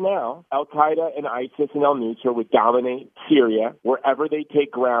stands right now, Al-Qaeda and ISIS and al-Nusra would dominate Syria. Wherever they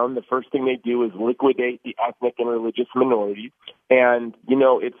take ground, the first thing they do is liquidate the ethnic and religious minorities. And,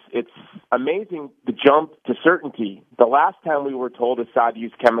 it's amazing the jump to certainty. The last time we were told Assad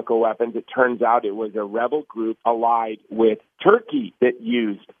used chemical weapons, it turns out it was a rebel group allied with Turkey that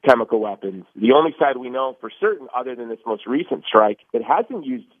used chemical weapons. The only side we know for certain, other than this most recent strike, that hasn't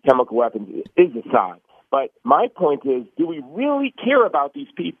used chemical weapons is Assad. But my point is, do we really care about these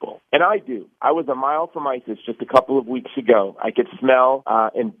people? And I do. I was a mile from ISIS just a couple of weeks ago. I could smell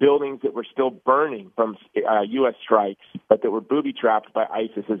in buildings that were still burning from U.S. strikes, but that were booby-trapped by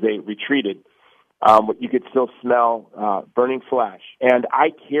ISIS as they retreated. You could still smell burning flesh. And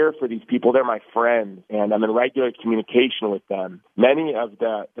I care for these people. They're my friends, and I'm in regular communication with them. Many of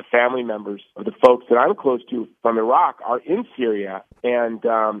the family members of the folks that I'm close to from Iraq are in Syria. And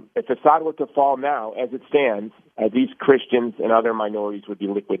if Assad were to fall now, as it stands, these Christians and other minorities would be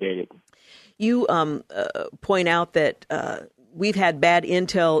liquidated. You point out that we've had bad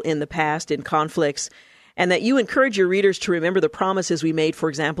intel in the past in conflicts, and that you encourage your readers to remember the promises we made, for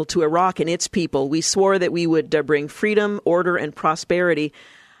example, to Iraq and its people. We swore that we would bring freedom, order, and prosperity.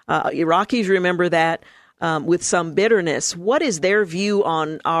 Iraqis remember that with some bitterness. What is their view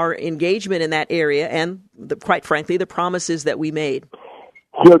on our engagement in that area and, quite frankly, the promises that we made?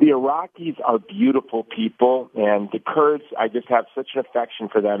 You know, the Iraqis are beautiful people, and the Kurds, I just have such an affection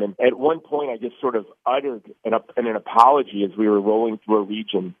for them. And at one point, I just sort of uttered an apology as we were rolling through a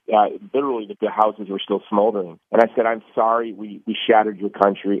region. Literally, the houses were still smoldering. And I said, I'm sorry we shattered your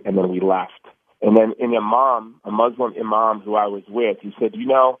country, and then we left. And then an imam, a Muslim imam who I was with, he said, you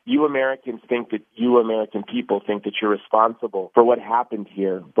know, you American people think that you're responsible for what happened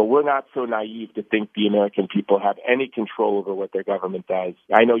here, but we're not so naive to think the American people have any control over what their government does.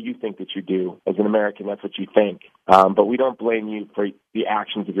 I know you think that you do. As an American, that's what you think. But we don't blame you for the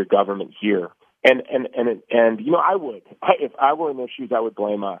actions of your government here. And you know, I would. If I were in their shoes, I would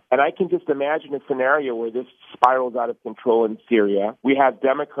blame us. And I can just imagine a scenario where this spirals out of control in Syria. We have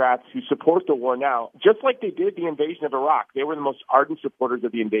Democrats who support the war now, just like they did the invasion of Iraq. They were the most ardent supporters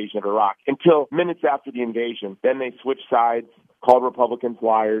of the invasion of Iraq until minutes after the invasion. Then they switched sides, called Republicans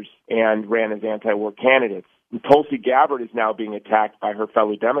liars, and ran as anti-war candidates. And Tulsi Gabbard is now being attacked by her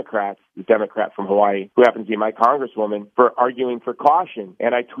fellow Democrats, the Democrat from Hawaii, who happens to be my congresswoman, for arguing for caution.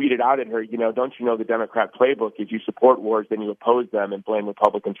 And I tweeted out at her, you know, don't you know the Democrat playbook is you support wars, then you oppose them and blame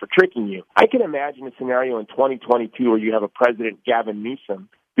Republicans for tricking you. I can imagine a scenario in 2022 where you have a President Gavin Newsom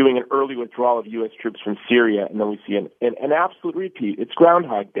doing an early withdrawal of U.S. troops from Syria, and then we see an absolute repeat. It's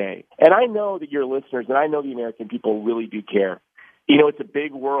Groundhog Day. And I know that your listeners, and I know the American people really do care. You know, it's a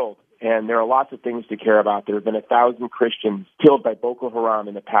big world. And there are lots of things to care about. There have been 1,000 Christians killed by Boko Haram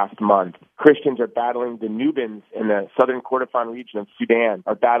in the past month. Christians are battling, the Nubians in the southern Kordofan region of Sudan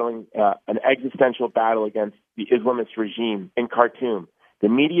are battling an existential battle against the Islamist regime in Khartoum. The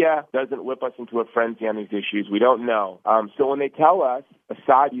media doesn't whip us into a frenzy on these issues. We don't know. So when they tell us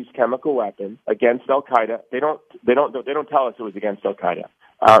Assad used chemical weapons against Al-Qaeda, they don't tell us it was against Al-Qaeda.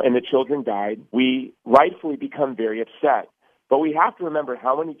 And the children died. We rightfully become very upset. But we have to remember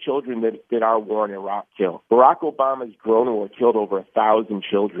how many children did our war in Iraq kill. Barack Obama's drone war killed over 1,000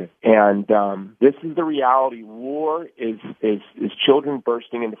 children. And this is the reality. War is children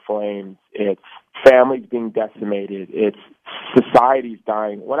bursting into flames. It's families being decimated. It's societies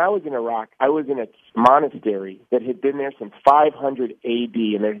dying. When I was in Iraq, I was in a monastery that had been there since 500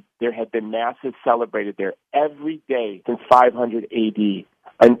 A.D., and there had been masses celebrated there every day since 500 A.D.,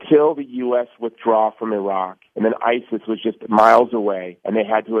 until the U.S. withdrew from Iraq, and then ISIS was just miles away, and they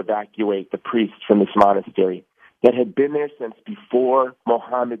had to evacuate the priests from this monastery that had been there since before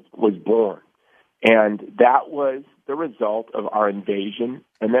Muhammad was born. And that was the result of our invasion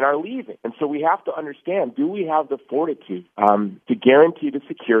and then our leaving. And so we have to understand, do we have the fortitude to guarantee the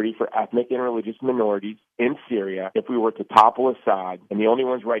security for ethnic and religious minorities in Syria if we were to topple Assad? And the only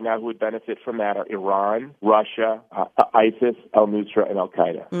ones right now who would benefit from that are Iran, Russia, ISIS, al-Nusra, and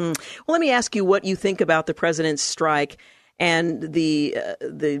al-Qaeda. Well, let me ask you what you think about the president's strike and the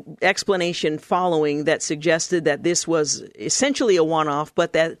explanation following that suggested that this was essentially a one-off,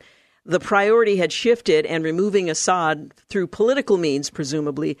 but that the priority had shifted, and removing Assad through political means,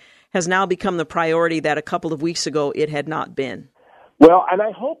 presumably, has now become the priority that a couple of weeks ago it had not been. Well, and I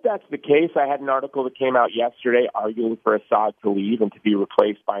hope that's the case. I had an article that came out yesterday arguing for Assad to leave and to be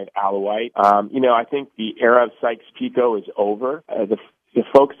replaced by an Alawite. I think the era of Sykes-Picot is over. The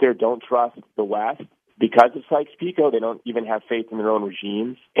folks there don't trust the West. Because of Sykes-Picot, they don't even have faith in their own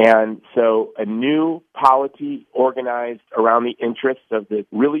regimes. And so a new polity organized around the interests of the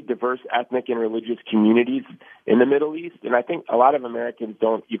really diverse ethnic and religious communities in the Middle East. And I think a lot of Americans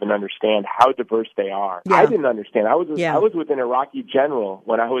don't even understand how diverse they are. Yeah. I didn't understand. I was with an Iraqi general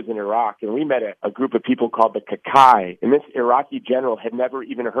when I was in Iraq, and we met a group of people called the Kakai. And this Iraqi general had never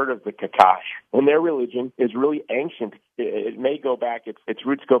even heard of the Kakash. And their religion is really ancient. It may go back, its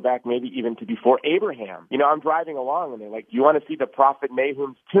roots go back maybe even to before Abraham. You know, I'm driving along and they're like, do you want to see the Prophet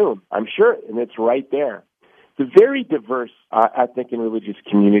Nahum's tomb? I'm sure, and it's right there. It's a very diverse ethnic and religious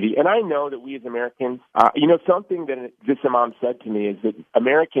community. And I know that we as Americans, something that this imam said to me is that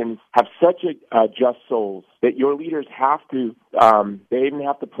Americans have such just souls that your leaders have to, they even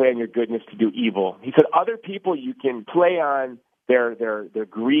have to play on your goodness to do evil. He said other people you can play on their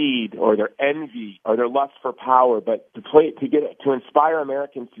greed or their envy or their lust for power, but to inspire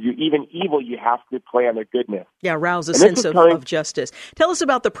Americans to do even evil, you have to play on their goodness. Yeah, rouse a sense of justice. Tell us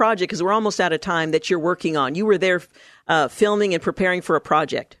about the project, because we're almost out of time, that you're working on. You were there filming and preparing for a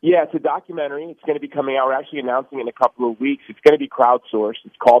project. Yeah, it's a documentary. It's going to be coming out. We're actually announcing in a couple of weeks. It's going to be crowdsourced.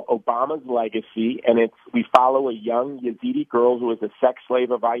 It's called Obama's Legacy, and we follow a young Yazidi girl who was a sex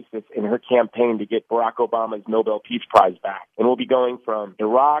slave of ISIS in her campaign to get Barack Obama's Nobel Peace Prize back. And we'll be going from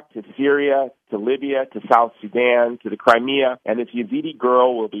Iraq to Syria to Libya to South Sudan to the Crimea, and this Yazidi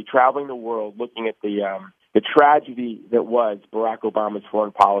girl will be traveling the world looking at the tragedy that was Barack Obama's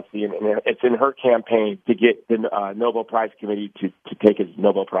foreign policy, and it's in her campaign to get the Nobel Prize Committee to take his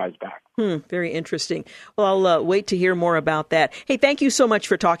Nobel Prize back. Very interesting. Well, I'll wait to hear more about that. Hey, thank you so much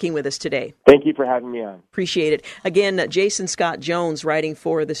for talking with us today. Thank you for having me on. Appreciate it. Again, Jason Scott Jones, writing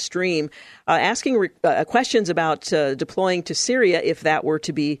for The Stream, asking questions about deploying to Syria if that were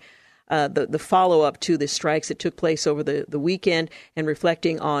to be the follow-up to the strikes that took place over the weekend, and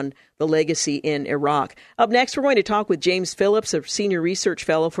reflecting on the legacy in Iraq. Up next, we're going to talk with James Phillips, a senior research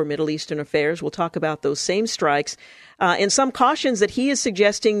fellow for Middle Eastern Affairs. We'll talk about those same strikes and some cautions that he is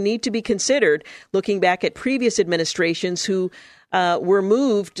suggesting need to be considered, looking back at previous administrations who were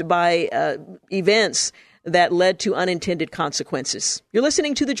moved by events that led to unintended consequences. You're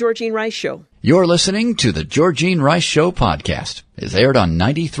listening to The Georgene Rice Show. You're listening to The Georgene Rice Show podcast. It's aired on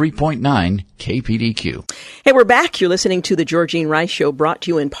 93.9 KPDQ. Hey, we're back. You're listening to The Georgene Rice Show, brought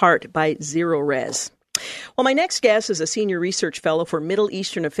to you in part by Zero Res. Well, my next guest is a senior research fellow for Middle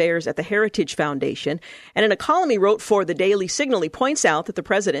Eastern Affairs at the Heritage Foundation. And in a column he wrote for the Daily Signal, he points out that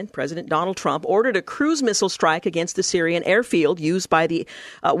President Donald Trump, ordered a cruise missile strike against the Syrian airfield used by the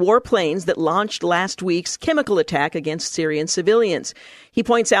warplanes that launched last week's chemical attack against Syrian civilians. He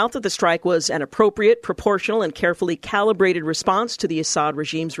points out that the strike was an appropriate, proportional, and carefully calibrated response to the Assad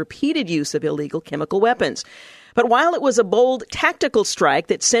regime's repeated use of illegal chemical weapons. But while it was a bold tactical strike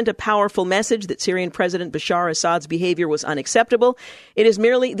that sent a powerful message that Syrian President Bashar Assad's behavior was unacceptable, it is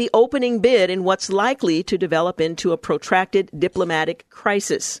merely the opening bid in what's likely to develop into a protracted diplomatic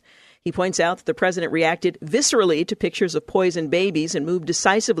crisis. He points out that the president reacted viscerally to pictures of poisoned babies and moved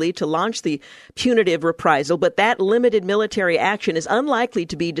decisively to launch the punitive reprisal, but that limited military action is unlikely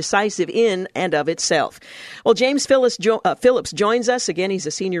to be decisive in and of itself. Well, James Phillips joins us. Again, he's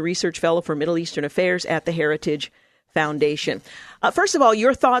a senior research fellow for Middle Eastern Affairs at the Heritage Foundation. First of all,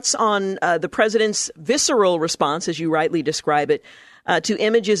 your thoughts on the president's visceral response, as you rightly describe it, to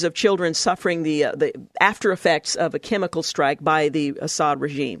images of children suffering the after effects of a chemical strike by the Assad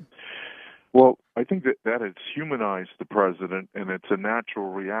regime. Well, I think that has humanized the president, and it's a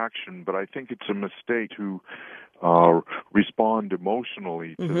natural reaction, but I think it's a mistake to respond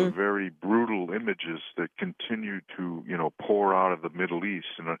emotionally to the very brutal images that continue to, pour out of the Middle East.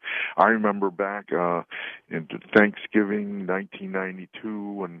 And I remember back in Thanksgiving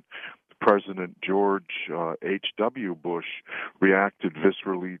 1992 when President George H.W. Bush reacted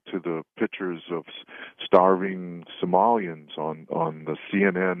viscerally to the pictures of starving Somalians on the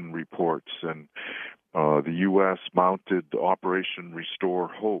CNN reports, and the U.S. mounted Operation Restore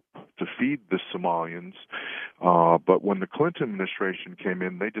Hope to feed the Somalians. But when the Clinton administration came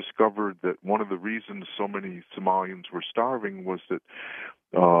in, they discovered that one of the reasons so many Somalians were starving was that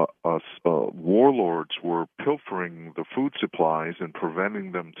warlords were pilfering the food supplies and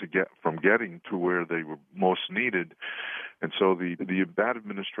preventing them from getting to where they were most needed. And so that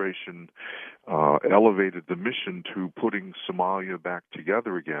administration elevated the mission to putting Somalia back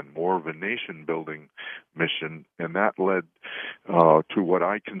together again, more of a nation-building mission, and that led to what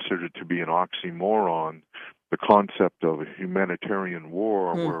I consider to be an oxymoron, the concept of a humanitarian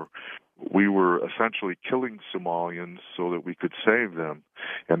war where we were essentially killing Somalians so that we could save them.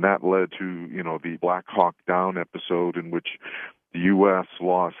 And that led to, the Black Hawk Down episode in which the U.S.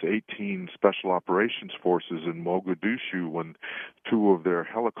 lost 18 special operations forces in Mogadishu when 2 of their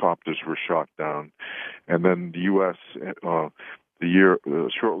helicopters were shot down. And then the U.S.,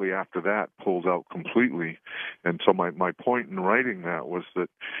 shortly after that, pulled out completely. And so my point in writing that was that,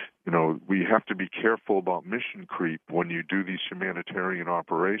 we have to be careful about mission creep when you do these humanitarian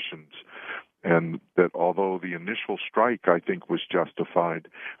operations. And that although the initial strike, I think, was justified,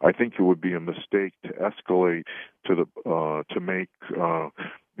 I think it would be a mistake to escalate to make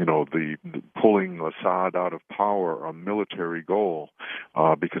the pulling Assad out of power a military goal,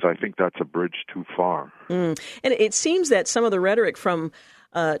 because I think that's a bridge too far. And it seems that some of the rhetoric from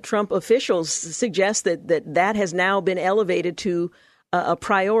Trump officials suggests that has now been elevated to a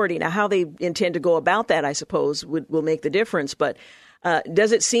priority. Now, how they intend to go about that, I suppose, will make the difference. But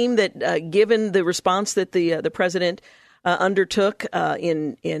does it seem that given the response that the president undertook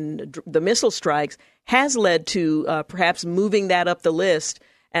in the missile strikes has led to perhaps moving that up the list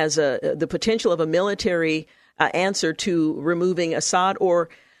as the potential of a military answer to removing Assad, or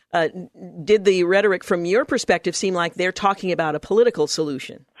Did the rhetoric from your perspective seem like they're talking about a political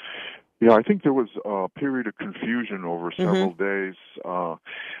solution? Yeah, I think there was a period of confusion over several days,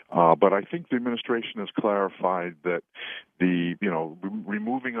 but I think the administration has clarified that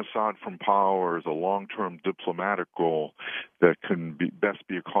removing Assad from power is a long-term diplomatic goal that can best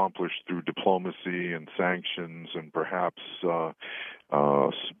be accomplished through diplomacy and sanctions, and perhaps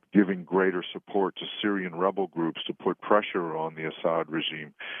giving greater support to Syrian rebel groups to put pressure on the Assad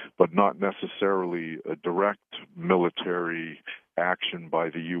regime, but not necessarily a direct military action by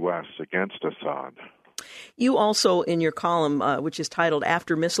the U.S. against Assad. You also, in your column, which is titled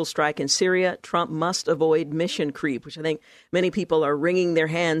After Missile Strike in Syria, Trump Must Avoid Mission Creep, which I think many people are wringing their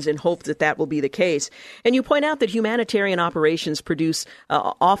hands in hope that that will be the case. And you point out that humanitarian operations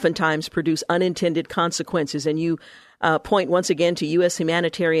oftentimes produce unintended consequences. And you point once again to U.S.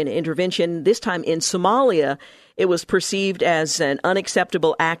 humanitarian intervention. This time in Somalia, it was perceived as an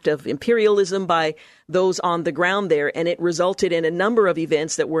unacceptable act of imperialism by those on the ground there, and it resulted in a number of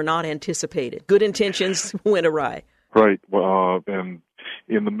events that were not anticipated. Good intentions went awry. Right. And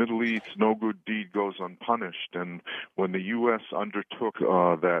in the Middle East, no good deed goes unpunished. And when the U.S. undertook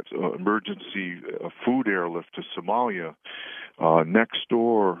that emergency food airlift to Somalia, next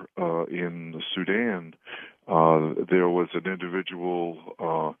door in Sudan, there was an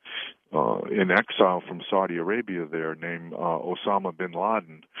individual in exile from Saudi Arabia there named Osama bin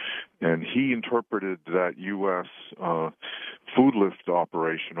Laden, and he interpreted that U.S. food lift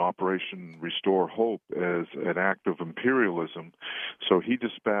Operation Restore Hope, as an act of imperialism. So he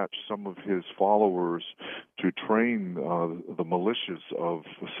dispatched some of his followers to train the militias of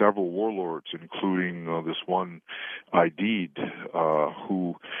several warlords, including this one Aidid,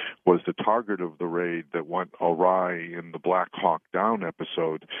 who was the target of the raid that went awry in the Black Hawk Down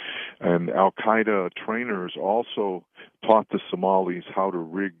episode. And al-Qaeda trainers also taught the Somalis how to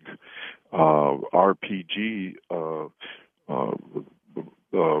rig RPG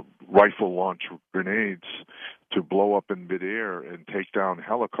rifle launch grenades to blow up in midair and take down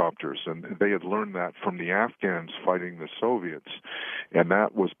helicopters. And they had learned that from the Afghans fighting the Soviets. And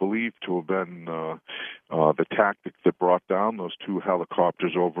that was believed to have been the tactic that brought down those two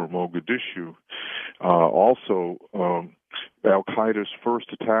helicopters over Mogadishu. Also, al-Qaeda's first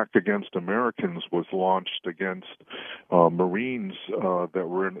attack against Americans was launched against Marines that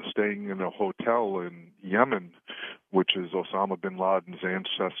were staying in a hotel in Yemen, which is Osama bin Laden's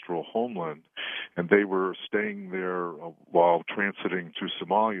ancestral homeland. And they were staying there while transiting to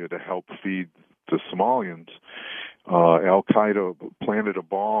Somalia to help feed the Somalians. Al-Qaeda planted a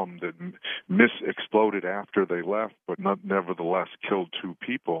bomb that exploded after they left, but nevertheless killed two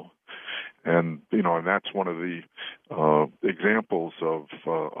people. And, and that's one of the examples of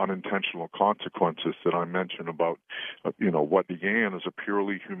unintentional consequences that I mentioned about, what began as a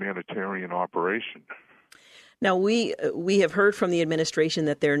purely humanitarian operation. Now, we have heard from the administration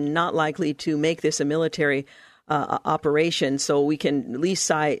that they're not likely to make this a military operation, so we can at least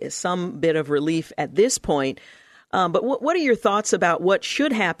sigh some bit of relief at this point. But what are your thoughts about what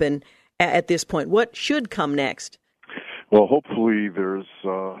should happen at this point? What should come next? Well, hopefully there's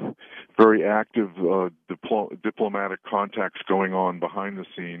very active diplomatic contacts going on behind the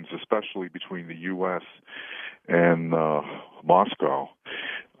scenes, especially between the U.S. and Moscow.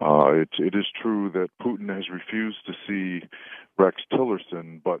 It is true that Putin has refused to see Rex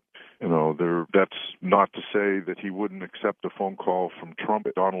Tillerson, but that's not to say that he wouldn't accept a phone call from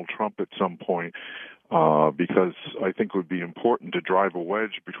Donald Trump at some point, because I think it would be important to drive a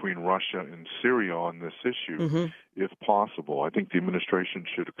wedge between Russia and Syria on this issue, if possible. I think the administration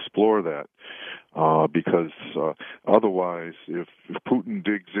should explore that, because otherwise, if Putin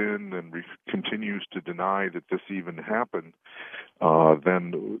digs in and continues to deny that this even happened,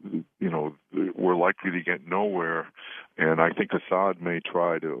 then we're likely to get nowhere, and I think Assad may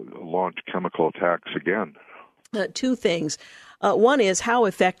try to launch chemical attacks again. Two things. One is, how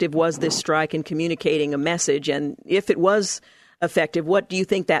effective was this strike in communicating a message? And if it was effective, what do you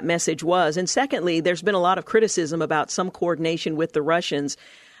think that message was? And secondly, there's been a lot of criticism about some coordination with the Russians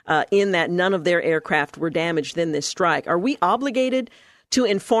in that none of their aircraft were damaged in this strike. Are we obligated to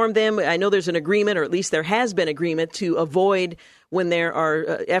inform them? I know there's an agreement, or at least there has been agreement, to avoid, when there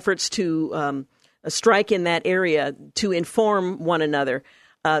are efforts to strike in that area, to inform one another.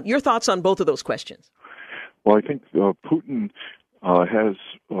 Your thoughts on both of those questions? Well, I think Putin has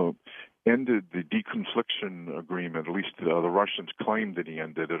ended the deconfliction agreement. At least the Russians claim that he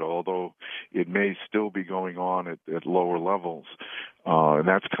ended it, although it may still be going on at lower levels. And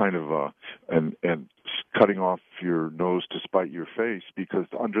that's kind of and cutting off your nose to spite your face, because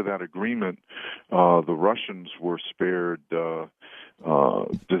under that agreement, the Russians were spared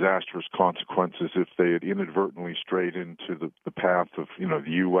disastrous consequences if they had inadvertently strayed into the path of, the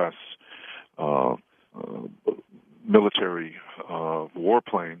U.S. Military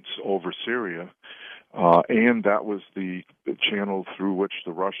warplanes over Syria. And that was the channel through which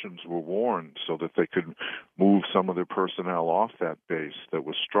the Russians were warned so that they could move some of their personnel off that base that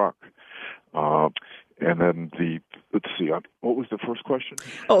was struck. And then let's see, what was the first question?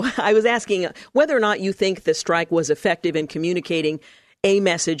 Oh, I was asking whether or not you think the strike was effective in communicating a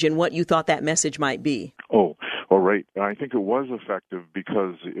message and what you thought that message might be. Oh, all right. I think it was effective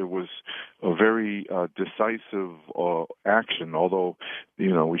because it was a very decisive action, although,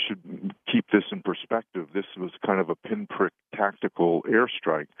 we should keep this in perspective. This was kind of a pinprick tactical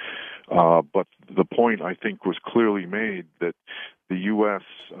airstrike. But the point, I think, was clearly made that the U.S.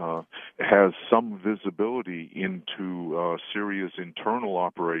 Has some visibility into Syria's internal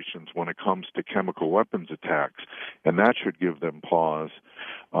operations when it comes to chemical weapons attacks, and that should give them pause.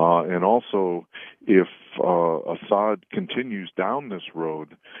 And also, if Assad continues down this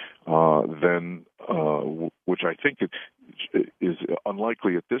road, then, which I think is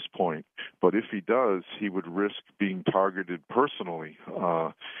unlikely at this point, but if he does, he would risk being targeted personally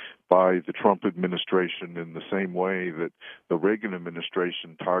by the Trump administration in the same way that the Reagan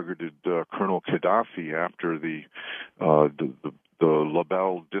administration targeted Colonel Gaddafi after the La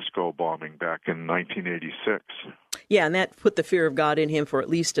Belle disco bombing back in 1986. Yeah, and that put the fear of God in him for at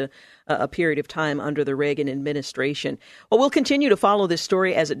least a period of time under the Reagan administration. Well, we'll continue to follow this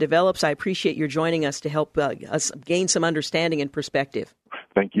story as it develops. I appreciate your joining us to help us gain some understanding and perspective.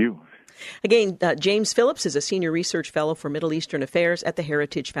 Thank you. Again, James Phillips is a senior research fellow for Middle Eastern Affairs at the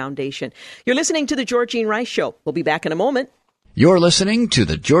Heritage Foundation. You're listening to The Georgene Rice Show. We'll be back in a moment. You're listening to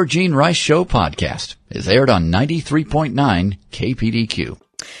The Georgene Rice Show podcast. It's aired on 93.9 KPDQ.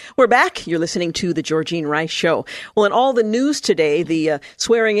 We're back. You're listening to The Georgene Rice Show. Well, in all the news today, the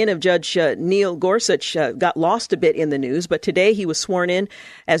swearing in of Judge Neil Gorsuch got lost a bit in the news, but today he was sworn in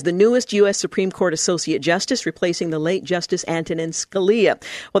as the newest U.S. Supreme Court Associate Justice, replacing the late Justice Antonin Scalia.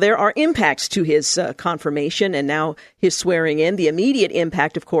 Well, there are impacts to his confirmation and now his swearing in. The immediate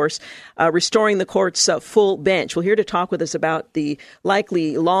impact, of course, restoring the court's full bench. Well, here to talk with us about the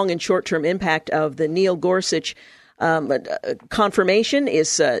likely long and short-term impact of the Neil Gorsuch confirmation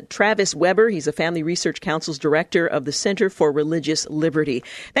is Travis Weber. He's a Family Research Council's director of the Center for Religious Liberty.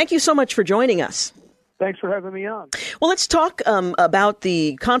 Thank you so much for joining us. Thanks for having me on. Well, let's talk about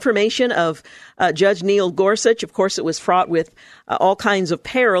the confirmation of Judge Neil Gorsuch. Of course, it was fraught with all kinds of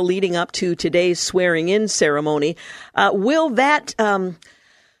peril leading up to today's swearing-in ceremony. Will that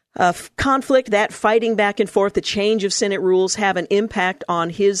conflict, that fighting back and forth, the change of Senate rules have an impact on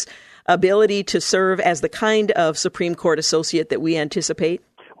his ability to serve as the kind of Supreme Court associate that we anticipate?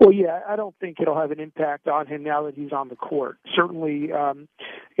 Well, yeah, I don't think it'll have an impact on him now that he's on the court. Certainly,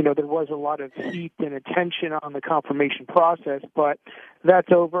 there was a lot of heat and attention on the confirmation process, but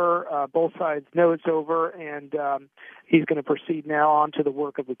that's over. Both sides know it's over, and he's going to proceed now on to the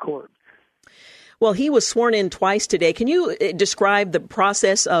work of the court. Well, he was sworn in twice today. Can you describe the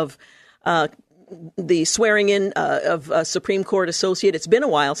process of the swearing in of a Supreme Court associate? It's been a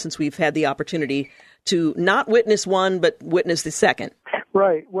while since we've had the opportunity to not witness one, but witness the second.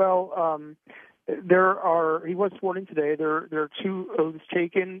 Right. Well, he was sworn in today. There are two oaths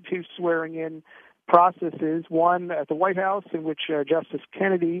taken, two swearing in processes. One at the White House, in which Justice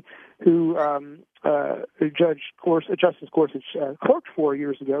Kennedy, who Justice Gorsuch clerked 4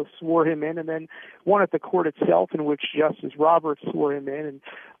 years ago, swore him in, and then one at the court itself, in which Justice Roberts swore him in.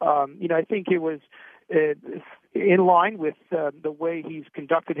 And I think it was in line with the way he's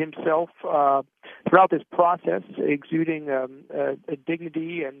conducted himself throughout this process, exuding a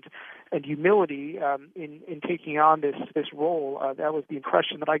dignity and humility in taking on this role. That was the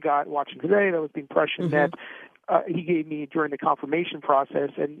impression that I got watching today. That was the impression that he gave me during the confirmation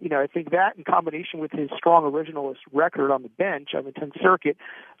process. And, I think that in combination with his strong originalist record on the bench on the 10th Circuit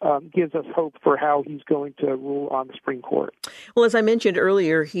gives us hope for how he's going to rule on the Supreme Court. Well, as I mentioned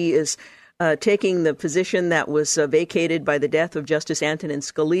earlier, he is taking the position that was vacated by the death of Justice Antonin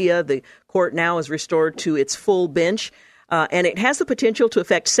Scalia. The court now is restored to its full bench, and it has the potential to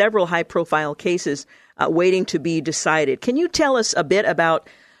affect several high-profile cases waiting to be decided. Can you tell us a bit about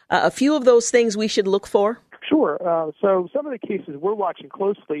a few of those things we should look for? Sure. So some of the cases we're watching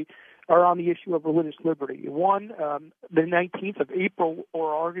closely are on the issue of religious liberty. One, the 19th of April,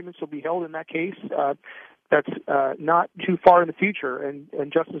 oral arguments will be held in that case. That's not too far in the future,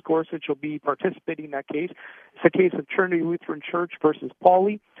 and Justice Gorsuch will be participating in that case. It's a case of Trinity Lutheran Church versus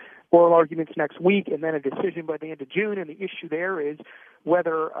Pauley. Oral arguments next week, and then a decision by the end of June. And the issue there is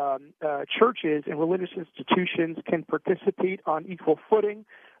whether churches and religious institutions can participate on equal footing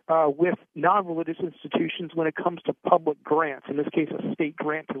with non-religious institutions when it comes to public grants, in this case a state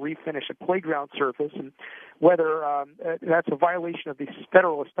grant to refinish a playground surface, and whether that's a violation of the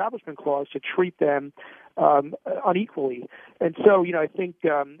Federal Establishment Clause to treat them unequally. And so, I think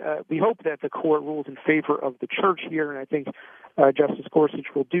we hope that the court rules in favor of the church here, and I think Justice Gorsuch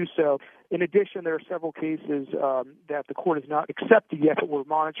will do so. In addition, there are several cases that the court has not accepted yet that we're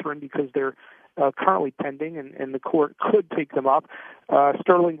monitoring because they're currently pending, and the court could take them up.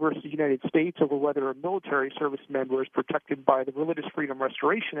 Sterling versus the United States over whether a military service member is protected by the Religious Freedom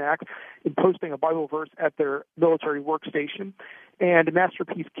Restoration Act in posting a Bible verse at their military workstation, and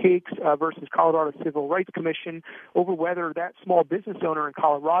Masterpiece Cakes versus Colorado Civil Rights Commission over whether that small business owner in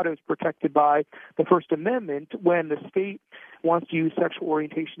Colorado is protected by the First Amendment when the state wants to use sexual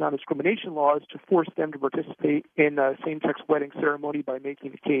orientation non-discrimination laws to force them to participate in a same-sex wedding ceremony by making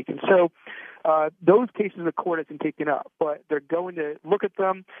the cake. And so those cases the court hasn't taken up, but they're going to look at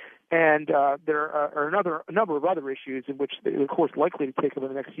them, and there are a number of other issues in which the court's likely to take up in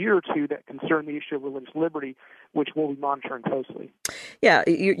the next year or two that concern the issue of religious liberty, which we'll be monitoring closely. Yeah,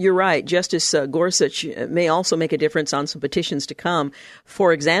 you're right. Justice Gorsuch may also make a difference on some petitions to come.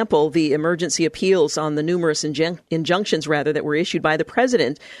 For example, the emergency appeals on the numerous injunctions that were issued by the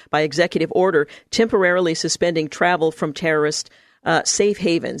president by executive order temporarily suspending travel from terrorist safe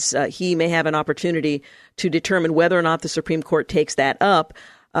havens. He may have an opportunity to determine whether or not the Supreme Court takes that up.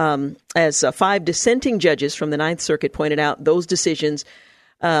 As 5 dissenting judges from the Ninth Circuit pointed out, those decisions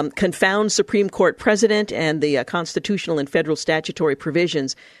confound Supreme Court precedent and the constitutional and federal statutory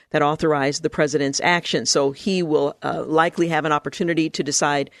provisions that authorize the president's action. So he will likely have an opportunity to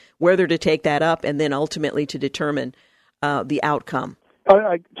decide whether to take that up and then ultimately to determine the outcome.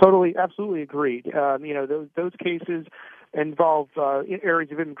 I totally, absolutely agreed. Those cases involve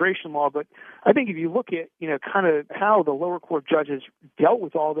areas of immigration law, but I think if you look at, kind of how the lower court judges dealt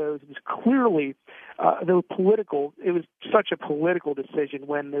with all those, it was clearly it was such a political decision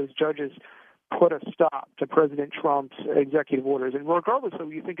when those judges put a stop to President Trump's executive orders. And regardless of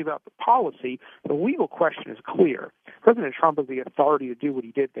what you think about the policy, the legal question is clear. President Trump has the authority to do what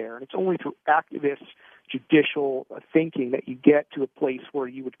he did there, and it's only through activist judicial thinking that you get to a place where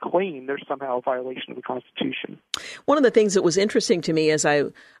you would claim there's somehow a violation of the Constitution. One of the things that was interesting to me as I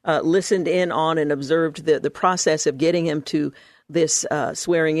listened in on and observed the process of getting him to this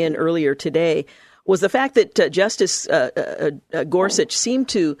swearing in earlier today was the fact that Justice Gorsuch seemed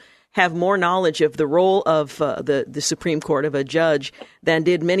to have more knowledge of the role of the Supreme Court, of a judge, than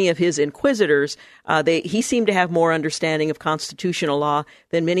did many of his inquisitors. He seemed to have more understanding of constitutional law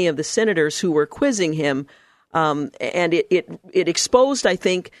than many of the senators who were quizzing him. And it exposed, I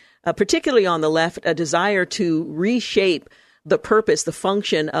think, particularly on the left, a desire to reshape the purpose, the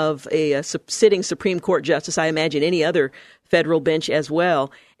function of a sitting Supreme Court justice, I imagine any other federal bench as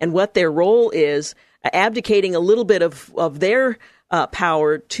well, and what their role is, abdicating a little bit of their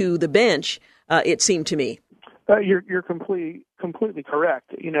power to the bench, it seemed to me. You're completely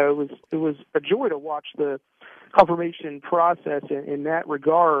correct. It was a joy to watch the confirmation process in that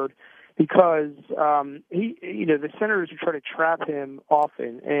regard, because the senators would try to trap him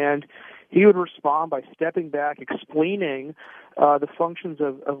often, and he would respond by stepping back, explaining the functions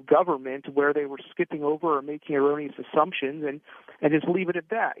of government where they were skipping over or making erroneous assumptions, and just leave it at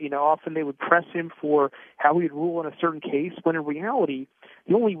that. Often they would press him for how he would rule in a certain case, when in reality,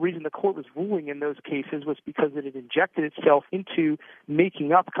 the only reason the court was ruling in those cases was because it had injected itself into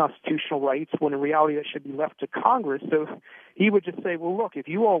making up constitutional rights, when in reality that should be left to Congress. So he would just say, well, look, if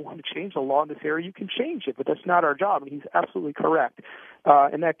you all want to change the law in this area, you can change it, but that's not our job. And he's absolutely correct.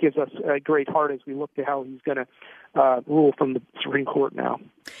 And that gives us a great heart as we look to how he's going to rule from the Supreme Court now.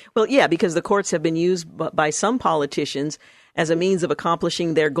 Well, yeah, because the courts have been used by some politicians as a means of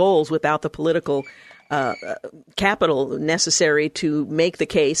accomplishing their goals without the political capital necessary to make the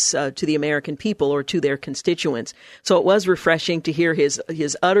case to the American people or to their constituents. So it was refreshing to hear his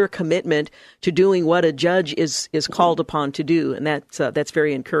utter commitment to doing what a judge is called upon to do, and that's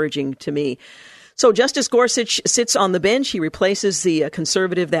very encouraging to me. So Justice Gorsuch sits on the bench. He replaces the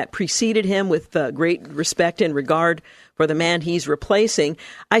conservative that preceded him with great respect and regard for the man he's replacing.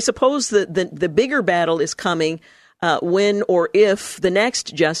 I suppose the bigger battle is coming when or if the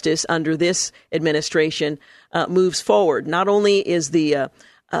next justice under this administration moves forward. Not only is the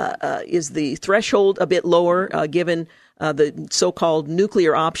threshold a bit lower, given the so-called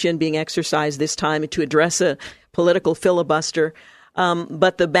nuclear option being exercised this time to address a political filibuster,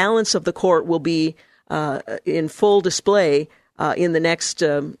 but the balance of the court will be in full display in the next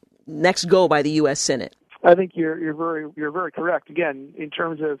go by the U.S. Senate. I think you're very correct. Again, in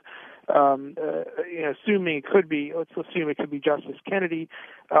terms of assuming it could be, let's assume it could be Justice Kennedy.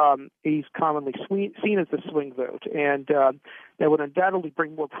 He's commonly seen as the swing vote, and that would undoubtedly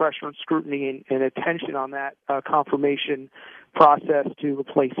bring more pressure and scrutiny and attention on that confirmation process to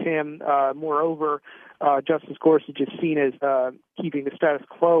replace him. Moreover, Justice Gorsuch is seen as keeping the status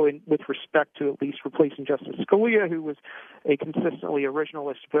quo with respect to at least replacing Justice Scalia, who was a consistently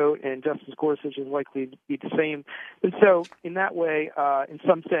originalist vote, and Justice Gorsuch is likely to be the same. And so, in that way, in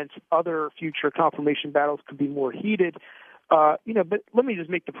some sense, other future confirmation battles could be more heated. But let me just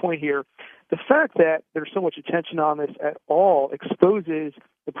make the point here. The fact that there's so much attention on this at all exposes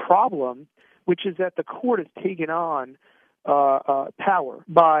the problem, which is that the court has taken on power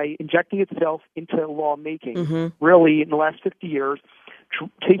by injecting itself into lawmaking, really, in the last 50 years,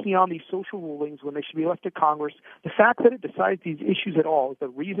 taking on these social rulings when they should be left to Congress. The fact that it decides these issues at all is the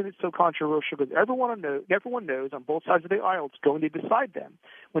reason it's so controversial, because everyone knows on both sides of the aisle it's going to decide them,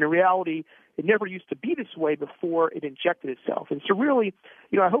 when in reality it never used to be this way before it injected itself. And so really,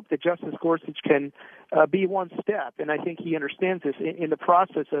 I hope that Justice Gorsuch can be one step, and I think he understands this, in the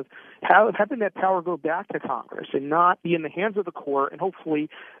process of having that power go back to Congress and not be in the hands of the court, and hopefully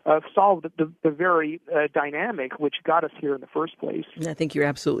solve the very dynamic which got us here in the first place. I think you're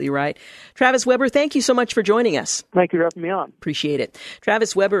absolutely right. Travis Weber, thank you so much for joining us. Thank you for having me on. Appreciate it.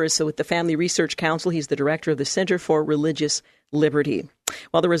 Travis Weber is with the Family Research Council. He's the director of the Center for Religious Liberty.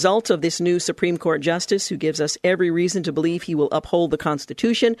 Well, the result of this new Supreme Court justice, who gives us every reason to believe he will uphold the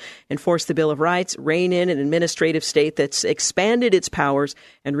Constitution, enforce the Bill of Rights, rein in an administrative state that's expanded its powers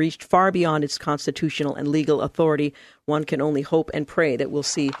and reached far beyond its constitutional and legal authority, one can only hope and pray that we'll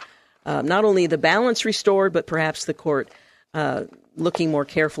see not only the balance restored, but perhaps the court looking more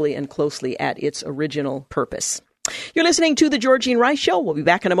carefully and closely at its original purpose. You're listening to The Georgene Rice Show. We'll be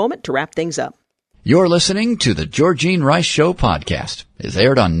back in a moment to wrap things up. You're listening to the Georgene Rice Show podcast. It's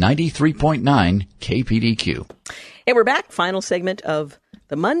aired on 93.9 KPDQ. And we're back. Final segment of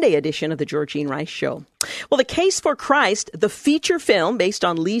the Monday edition of the Georgene Rice Show. Well, The Case for Christ, the feature film based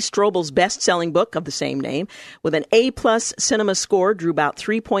on Lee Strobel's best-selling book of the same name, with an A-plus cinema score, drew about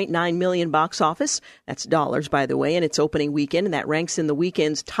 $3.9 million box office. That's dollars, by the way, in its opening weekend, and that ranks in the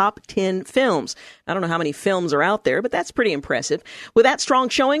weekend's top 10 films. I don't know how many films are out there, but that's pretty impressive. With that strong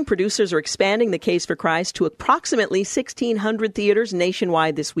showing, producers are expanding The Case for Christ to approximately 1,600 theaters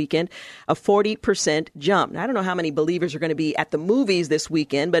nationwide this weekend, a 40% jump. Now, I don't know how many believers are going to be at the movies this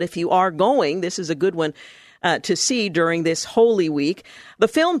weekend, but if you are going, this is a good one to see during this Holy Week. The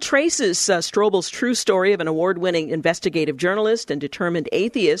film traces Strobel's true story of an award-winning investigative journalist and determined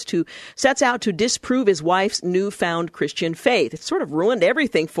atheist who sets out to disprove his wife's newfound Christian faith. It sort of ruined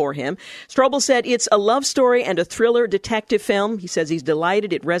everything for him. Strobel said it's a love story and a thriller detective film. He says he's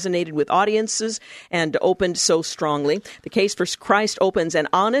delighted it resonated with audiences and opened so strongly. The Case for Christ offers an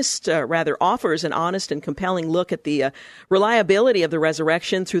honest and compelling look at the reliability of the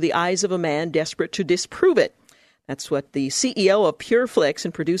resurrection through the eyes of a man desperate to disprove it. That's what the CEO of PureFlix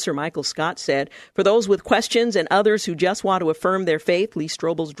and producer Michael Scott said. For those with questions and others who just want to affirm their faith, Lee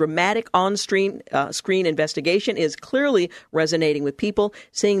Strobel's dramatic on-screen investigation is clearly resonating with people.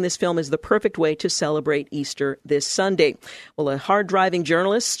 Seeing this film is the perfect way to celebrate Easter this Sunday. Well, a hard-driving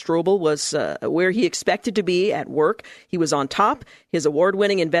journalist, Strobel was where he expected to be at work. He was on top. His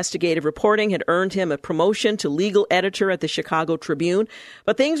award-winning investigative reporting had earned him a promotion to legal editor at the Chicago Tribune.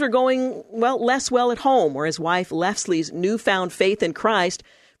 But things were going, less well at home, where his wife Leslie's newfound faith in Christ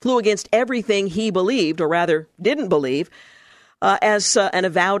flew against everything he believed, or rather didn't believe. As an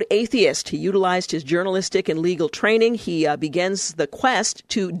avowed atheist, he utilized his journalistic and legal training. He begins the quest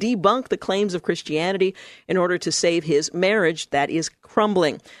to debunk the claims of Christianity in order to save his marriage that is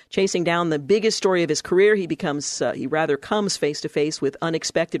crumbling. Chasing down the biggest story of his career, he comes face to face with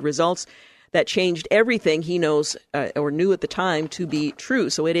unexpected results that changed everything he knows or knew at the time to be true.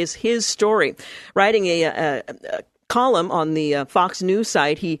 So it is his story. Writing a column on the Fox News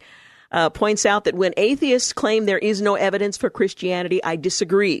site, he points out that when atheists claim there is no evidence for Christianity, I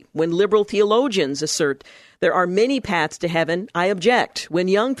disagree. When liberal theologians assert there are many paths to heaven, I object. When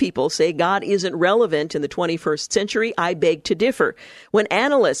young people say God isn't relevant in the 21st century, I beg to differ. When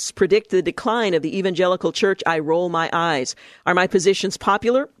analysts predict the decline of the evangelical church, I roll my eyes. Are my positions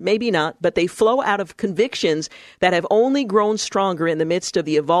popular? Maybe not, but they flow out of convictions that have only grown stronger in the midst of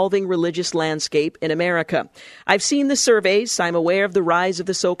the evolving religious landscape in America. I've seen the surveys. I'm aware of the rise of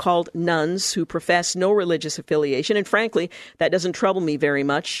the so-called nuns who profess no religious affiliation, and frankly, that doesn't trouble me very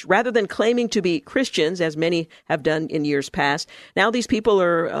much. Rather than claiming to be Christians, as many have done in years past, now these people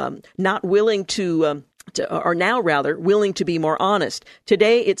are not willing to willing to be more honest.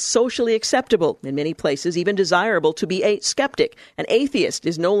 Today, it's socially acceptable in many places, even desirable, to be a skeptic. An atheist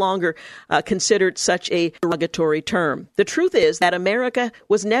is no longer considered such a derogatory term. The truth is that America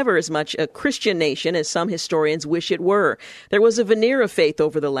was never as much a Christian nation as some historians wish it were. There was a veneer of faith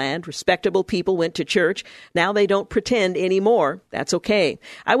over the land. Respectable people went to church. Now they don't pretend anymore. That's okay.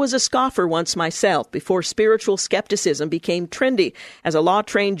 I was a scoffer once myself before spiritual skepticism became trendy. As a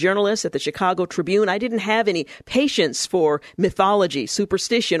law-trained journalist at the Chicago Tribune, I didn't have any patience for mythology,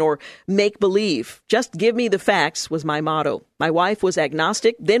 superstition, or make-believe. Just give me the facts was my motto. My wife was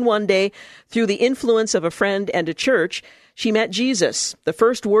agnostic. Then one day, through the influence of a friend and a church, she met Jesus. The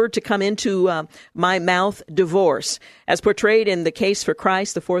first word to come into my mouth, divorce. As portrayed in The Case for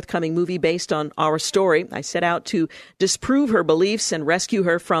Christ, the forthcoming movie based on our story, I set out to disprove her beliefs and rescue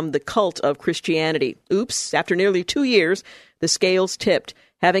her from the cult of Christianity. Oops, after nearly 2 years, the scales tipped.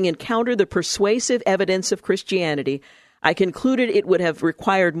 Having encountered the persuasive evidence of Christianity, I concluded it would have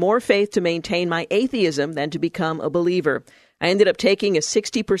required more faith to maintain my atheism than to become a believer. I ended up taking a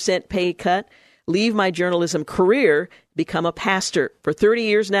 60% pay cut, leave my journalism career, become a pastor. For 30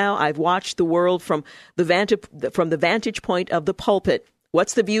 years now, I've watched the world from the vantage point of the pulpit.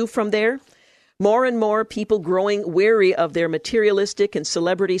 What's the view from there? More and more people growing weary of their materialistic and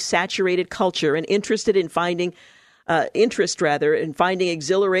celebrity-saturated culture and interested in finding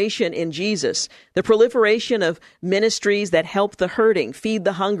exhilaration in Jesus. The proliferation of ministries that help the hurting, feed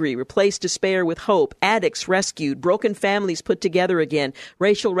the hungry, replace despair with hope, addicts rescued, broken families put together again,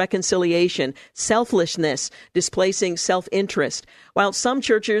 racial reconciliation, selflessness displacing self-interest. While some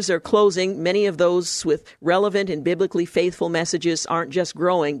churches are closing, many of those with relevant and biblically faithful messages aren't just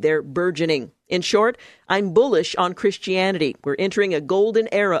growing, they're burgeoning. In short, I'm bullish on Christianity. We're entering a golden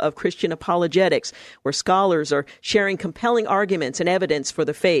era of Christian apologetics, where scholars are sharing compelling arguments and evidence for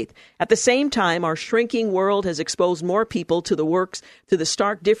the faith. At the same time, our shrinking world has exposed more people to the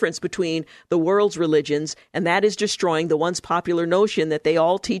stark difference between the world's religions, and that is destroying the once popular notion that they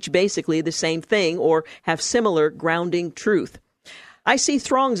all teach basically the same thing or have similar grounding truth. I see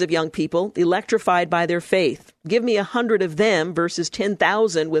throngs of young people electrified by their faith. Give me 100 of them versus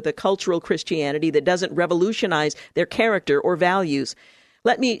 10,000 with a cultural Christianity that doesn't revolutionize their character or values.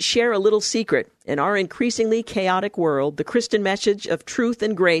 Let me share a little secret. In our increasingly chaotic world, the Christian message of truth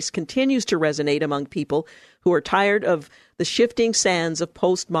and grace continues to resonate among people who are tired of the shifting sands of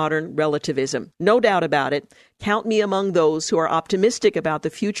postmodern relativism. No doubt about it. Count me among those who are optimistic about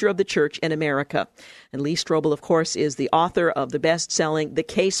the future of the church in America. And Lee Strobel, of course, is the author of the best-selling The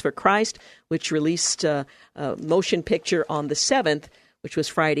Case for Christ, which released a motion picture on the 7th, which was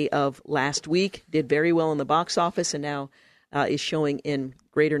Friday of last week. Did very well in the box office and now is showing in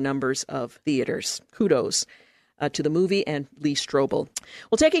greater numbers of theaters. Kudos to the movie and Lee Strobel.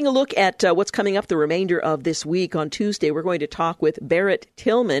 Well, taking a look at what's coming up the remainder of this week, on Tuesday, we're going to talk with Barrett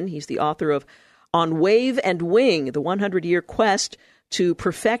Tillman. He's the author of On Wave and Wing, the 100-year quest to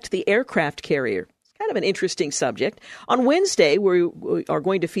perfect the aircraft carrier. It's kind of an interesting subject. On Wednesday, we are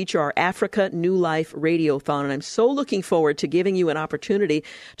going to feature our Africa New Life Radiothon, and I'm so looking forward to giving you an opportunity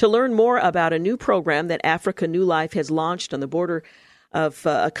to learn more about a new program that Africa New Life has launched on the border of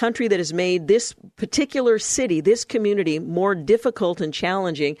a country that has made this particular city, this community, more difficult and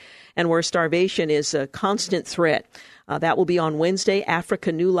challenging, and where starvation is a constant threat. That will be on Wednesday,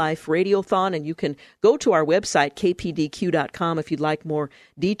 Africa New Life Radiothon, and you can go to our website, kpdq.com, if you'd like more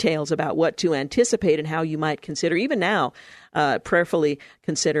details about what to anticipate and how you might consider, even now, prayerfully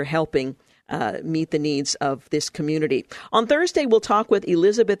consider helping meet the needs of this community. On Thursday, we'll talk with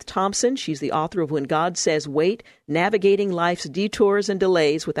Elizabeth Thompson. She's the author of When God Says Wait, Navigating Life's Detours and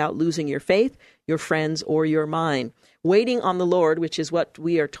Delays Without Losing Your Faith, Your Friends, or Your Mind. Waiting on the Lord, which is what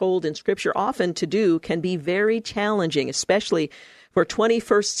we are told in Scripture often to do, can be very challenging, especially for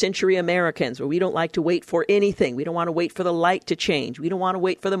 21st century Americans, where we don't like to wait for anything. We don't want to wait for the light to change. We don't want to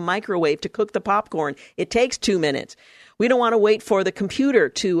wait for the microwave to cook the popcorn. It takes 2 minutes. We don't want to wait for the computer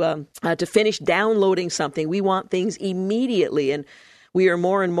to finish downloading something. We want things immediately, and we are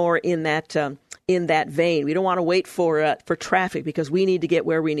more and more in that vein. We don't want to wait for traffic because we need to get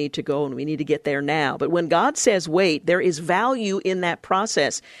where we need to go, and we need to get there now. But when God says wait, there is value in that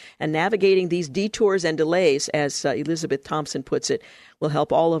process, and navigating these detours and delays, as Elizabeth Thompson puts it, will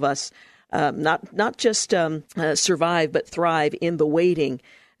help all of us not just survive but thrive in the waiting,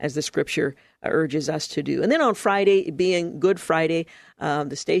 as the Scripture urges us to do. And then on Friday, being Good Friday,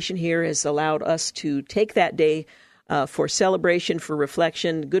 the station here has allowed us to take that day for celebration, for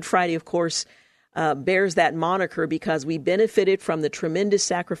reflection. Good Friday, of course, bears that moniker because we benefited from the tremendous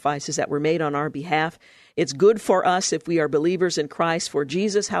sacrifices that were made on our behalf. It's good for us if we are believers in Christ. For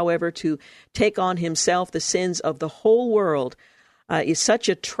Jesus, however, to take on himself the sins of the whole world is such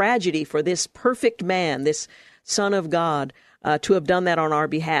a tragedy for this perfect man, this Son of God, to have done that on our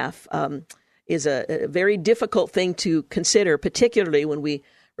behalf is a very difficult thing to consider, particularly when we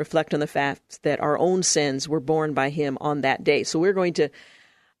reflect on the fact that our own sins were borne by him on that day. So we're going to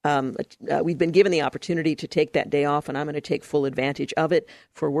we've been given the opportunity to take that day off, and I'm going to take full advantage of it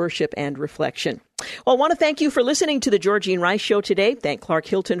for worship and reflection. Well, I want to thank you for listening to the Georgene Rice Show today. Thank Clark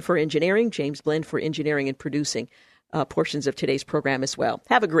Hilton for engineering, James Blend for engineering and producing portions of today's program as well.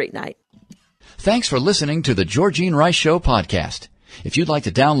 Have a great night. Thanks for listening to the Georgene Rice Show podcast. If you'd like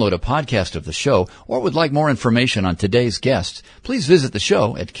to download a podcast of the show or would like more information on today's guests, please visit the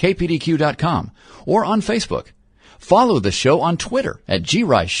show at kpdq.com or on Facebook. Follow the show on Twitter at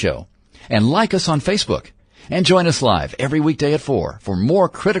GRice Show and like us on Facebook. And join us live every weekday at 4 for more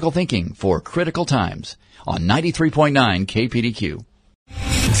critical thinking for critical times on 93.9 KPDQ.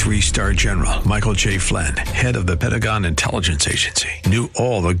 3-star General Michael J. Flynn, head of the Pentagon Intelligence Agency, knew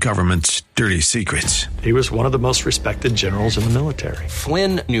all the government's dirty secrets. He was one of the most respected generals in the military.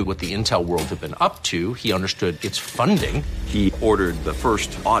 Flynn knew what the intel world had been up to. He understood its funding. He ordered the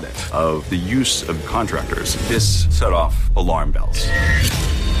first audit of the use of contractors. This set off alarm bells.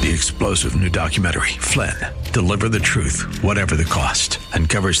 The explosive new documentary, Flynn, Deliver the Truth, Whatever the Cost,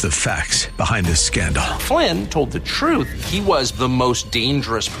 uncovers the facts behind this scandal. Flynn told the truth. He was the most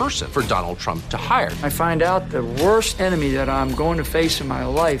dangerous person for Donald Trump to hire. I find out the worst enemy that I'm going to face in my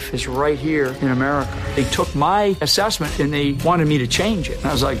life is right here in America. They took my assessment and they wanted me to change it. And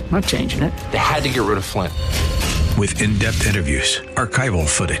I was like, I'm not changing it. They had to get rid of Flynn. With in-depth interviews, archival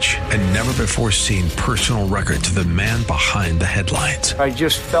footage, and never-before-seen personal records of the man behind the headlines. I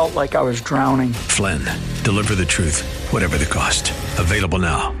just felt like I was drowning. Flynn, Deliver the Truth, Whatever the Cost. Available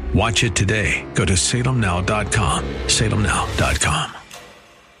now. Watch it today. Go to salemnow.com. salemnow.com.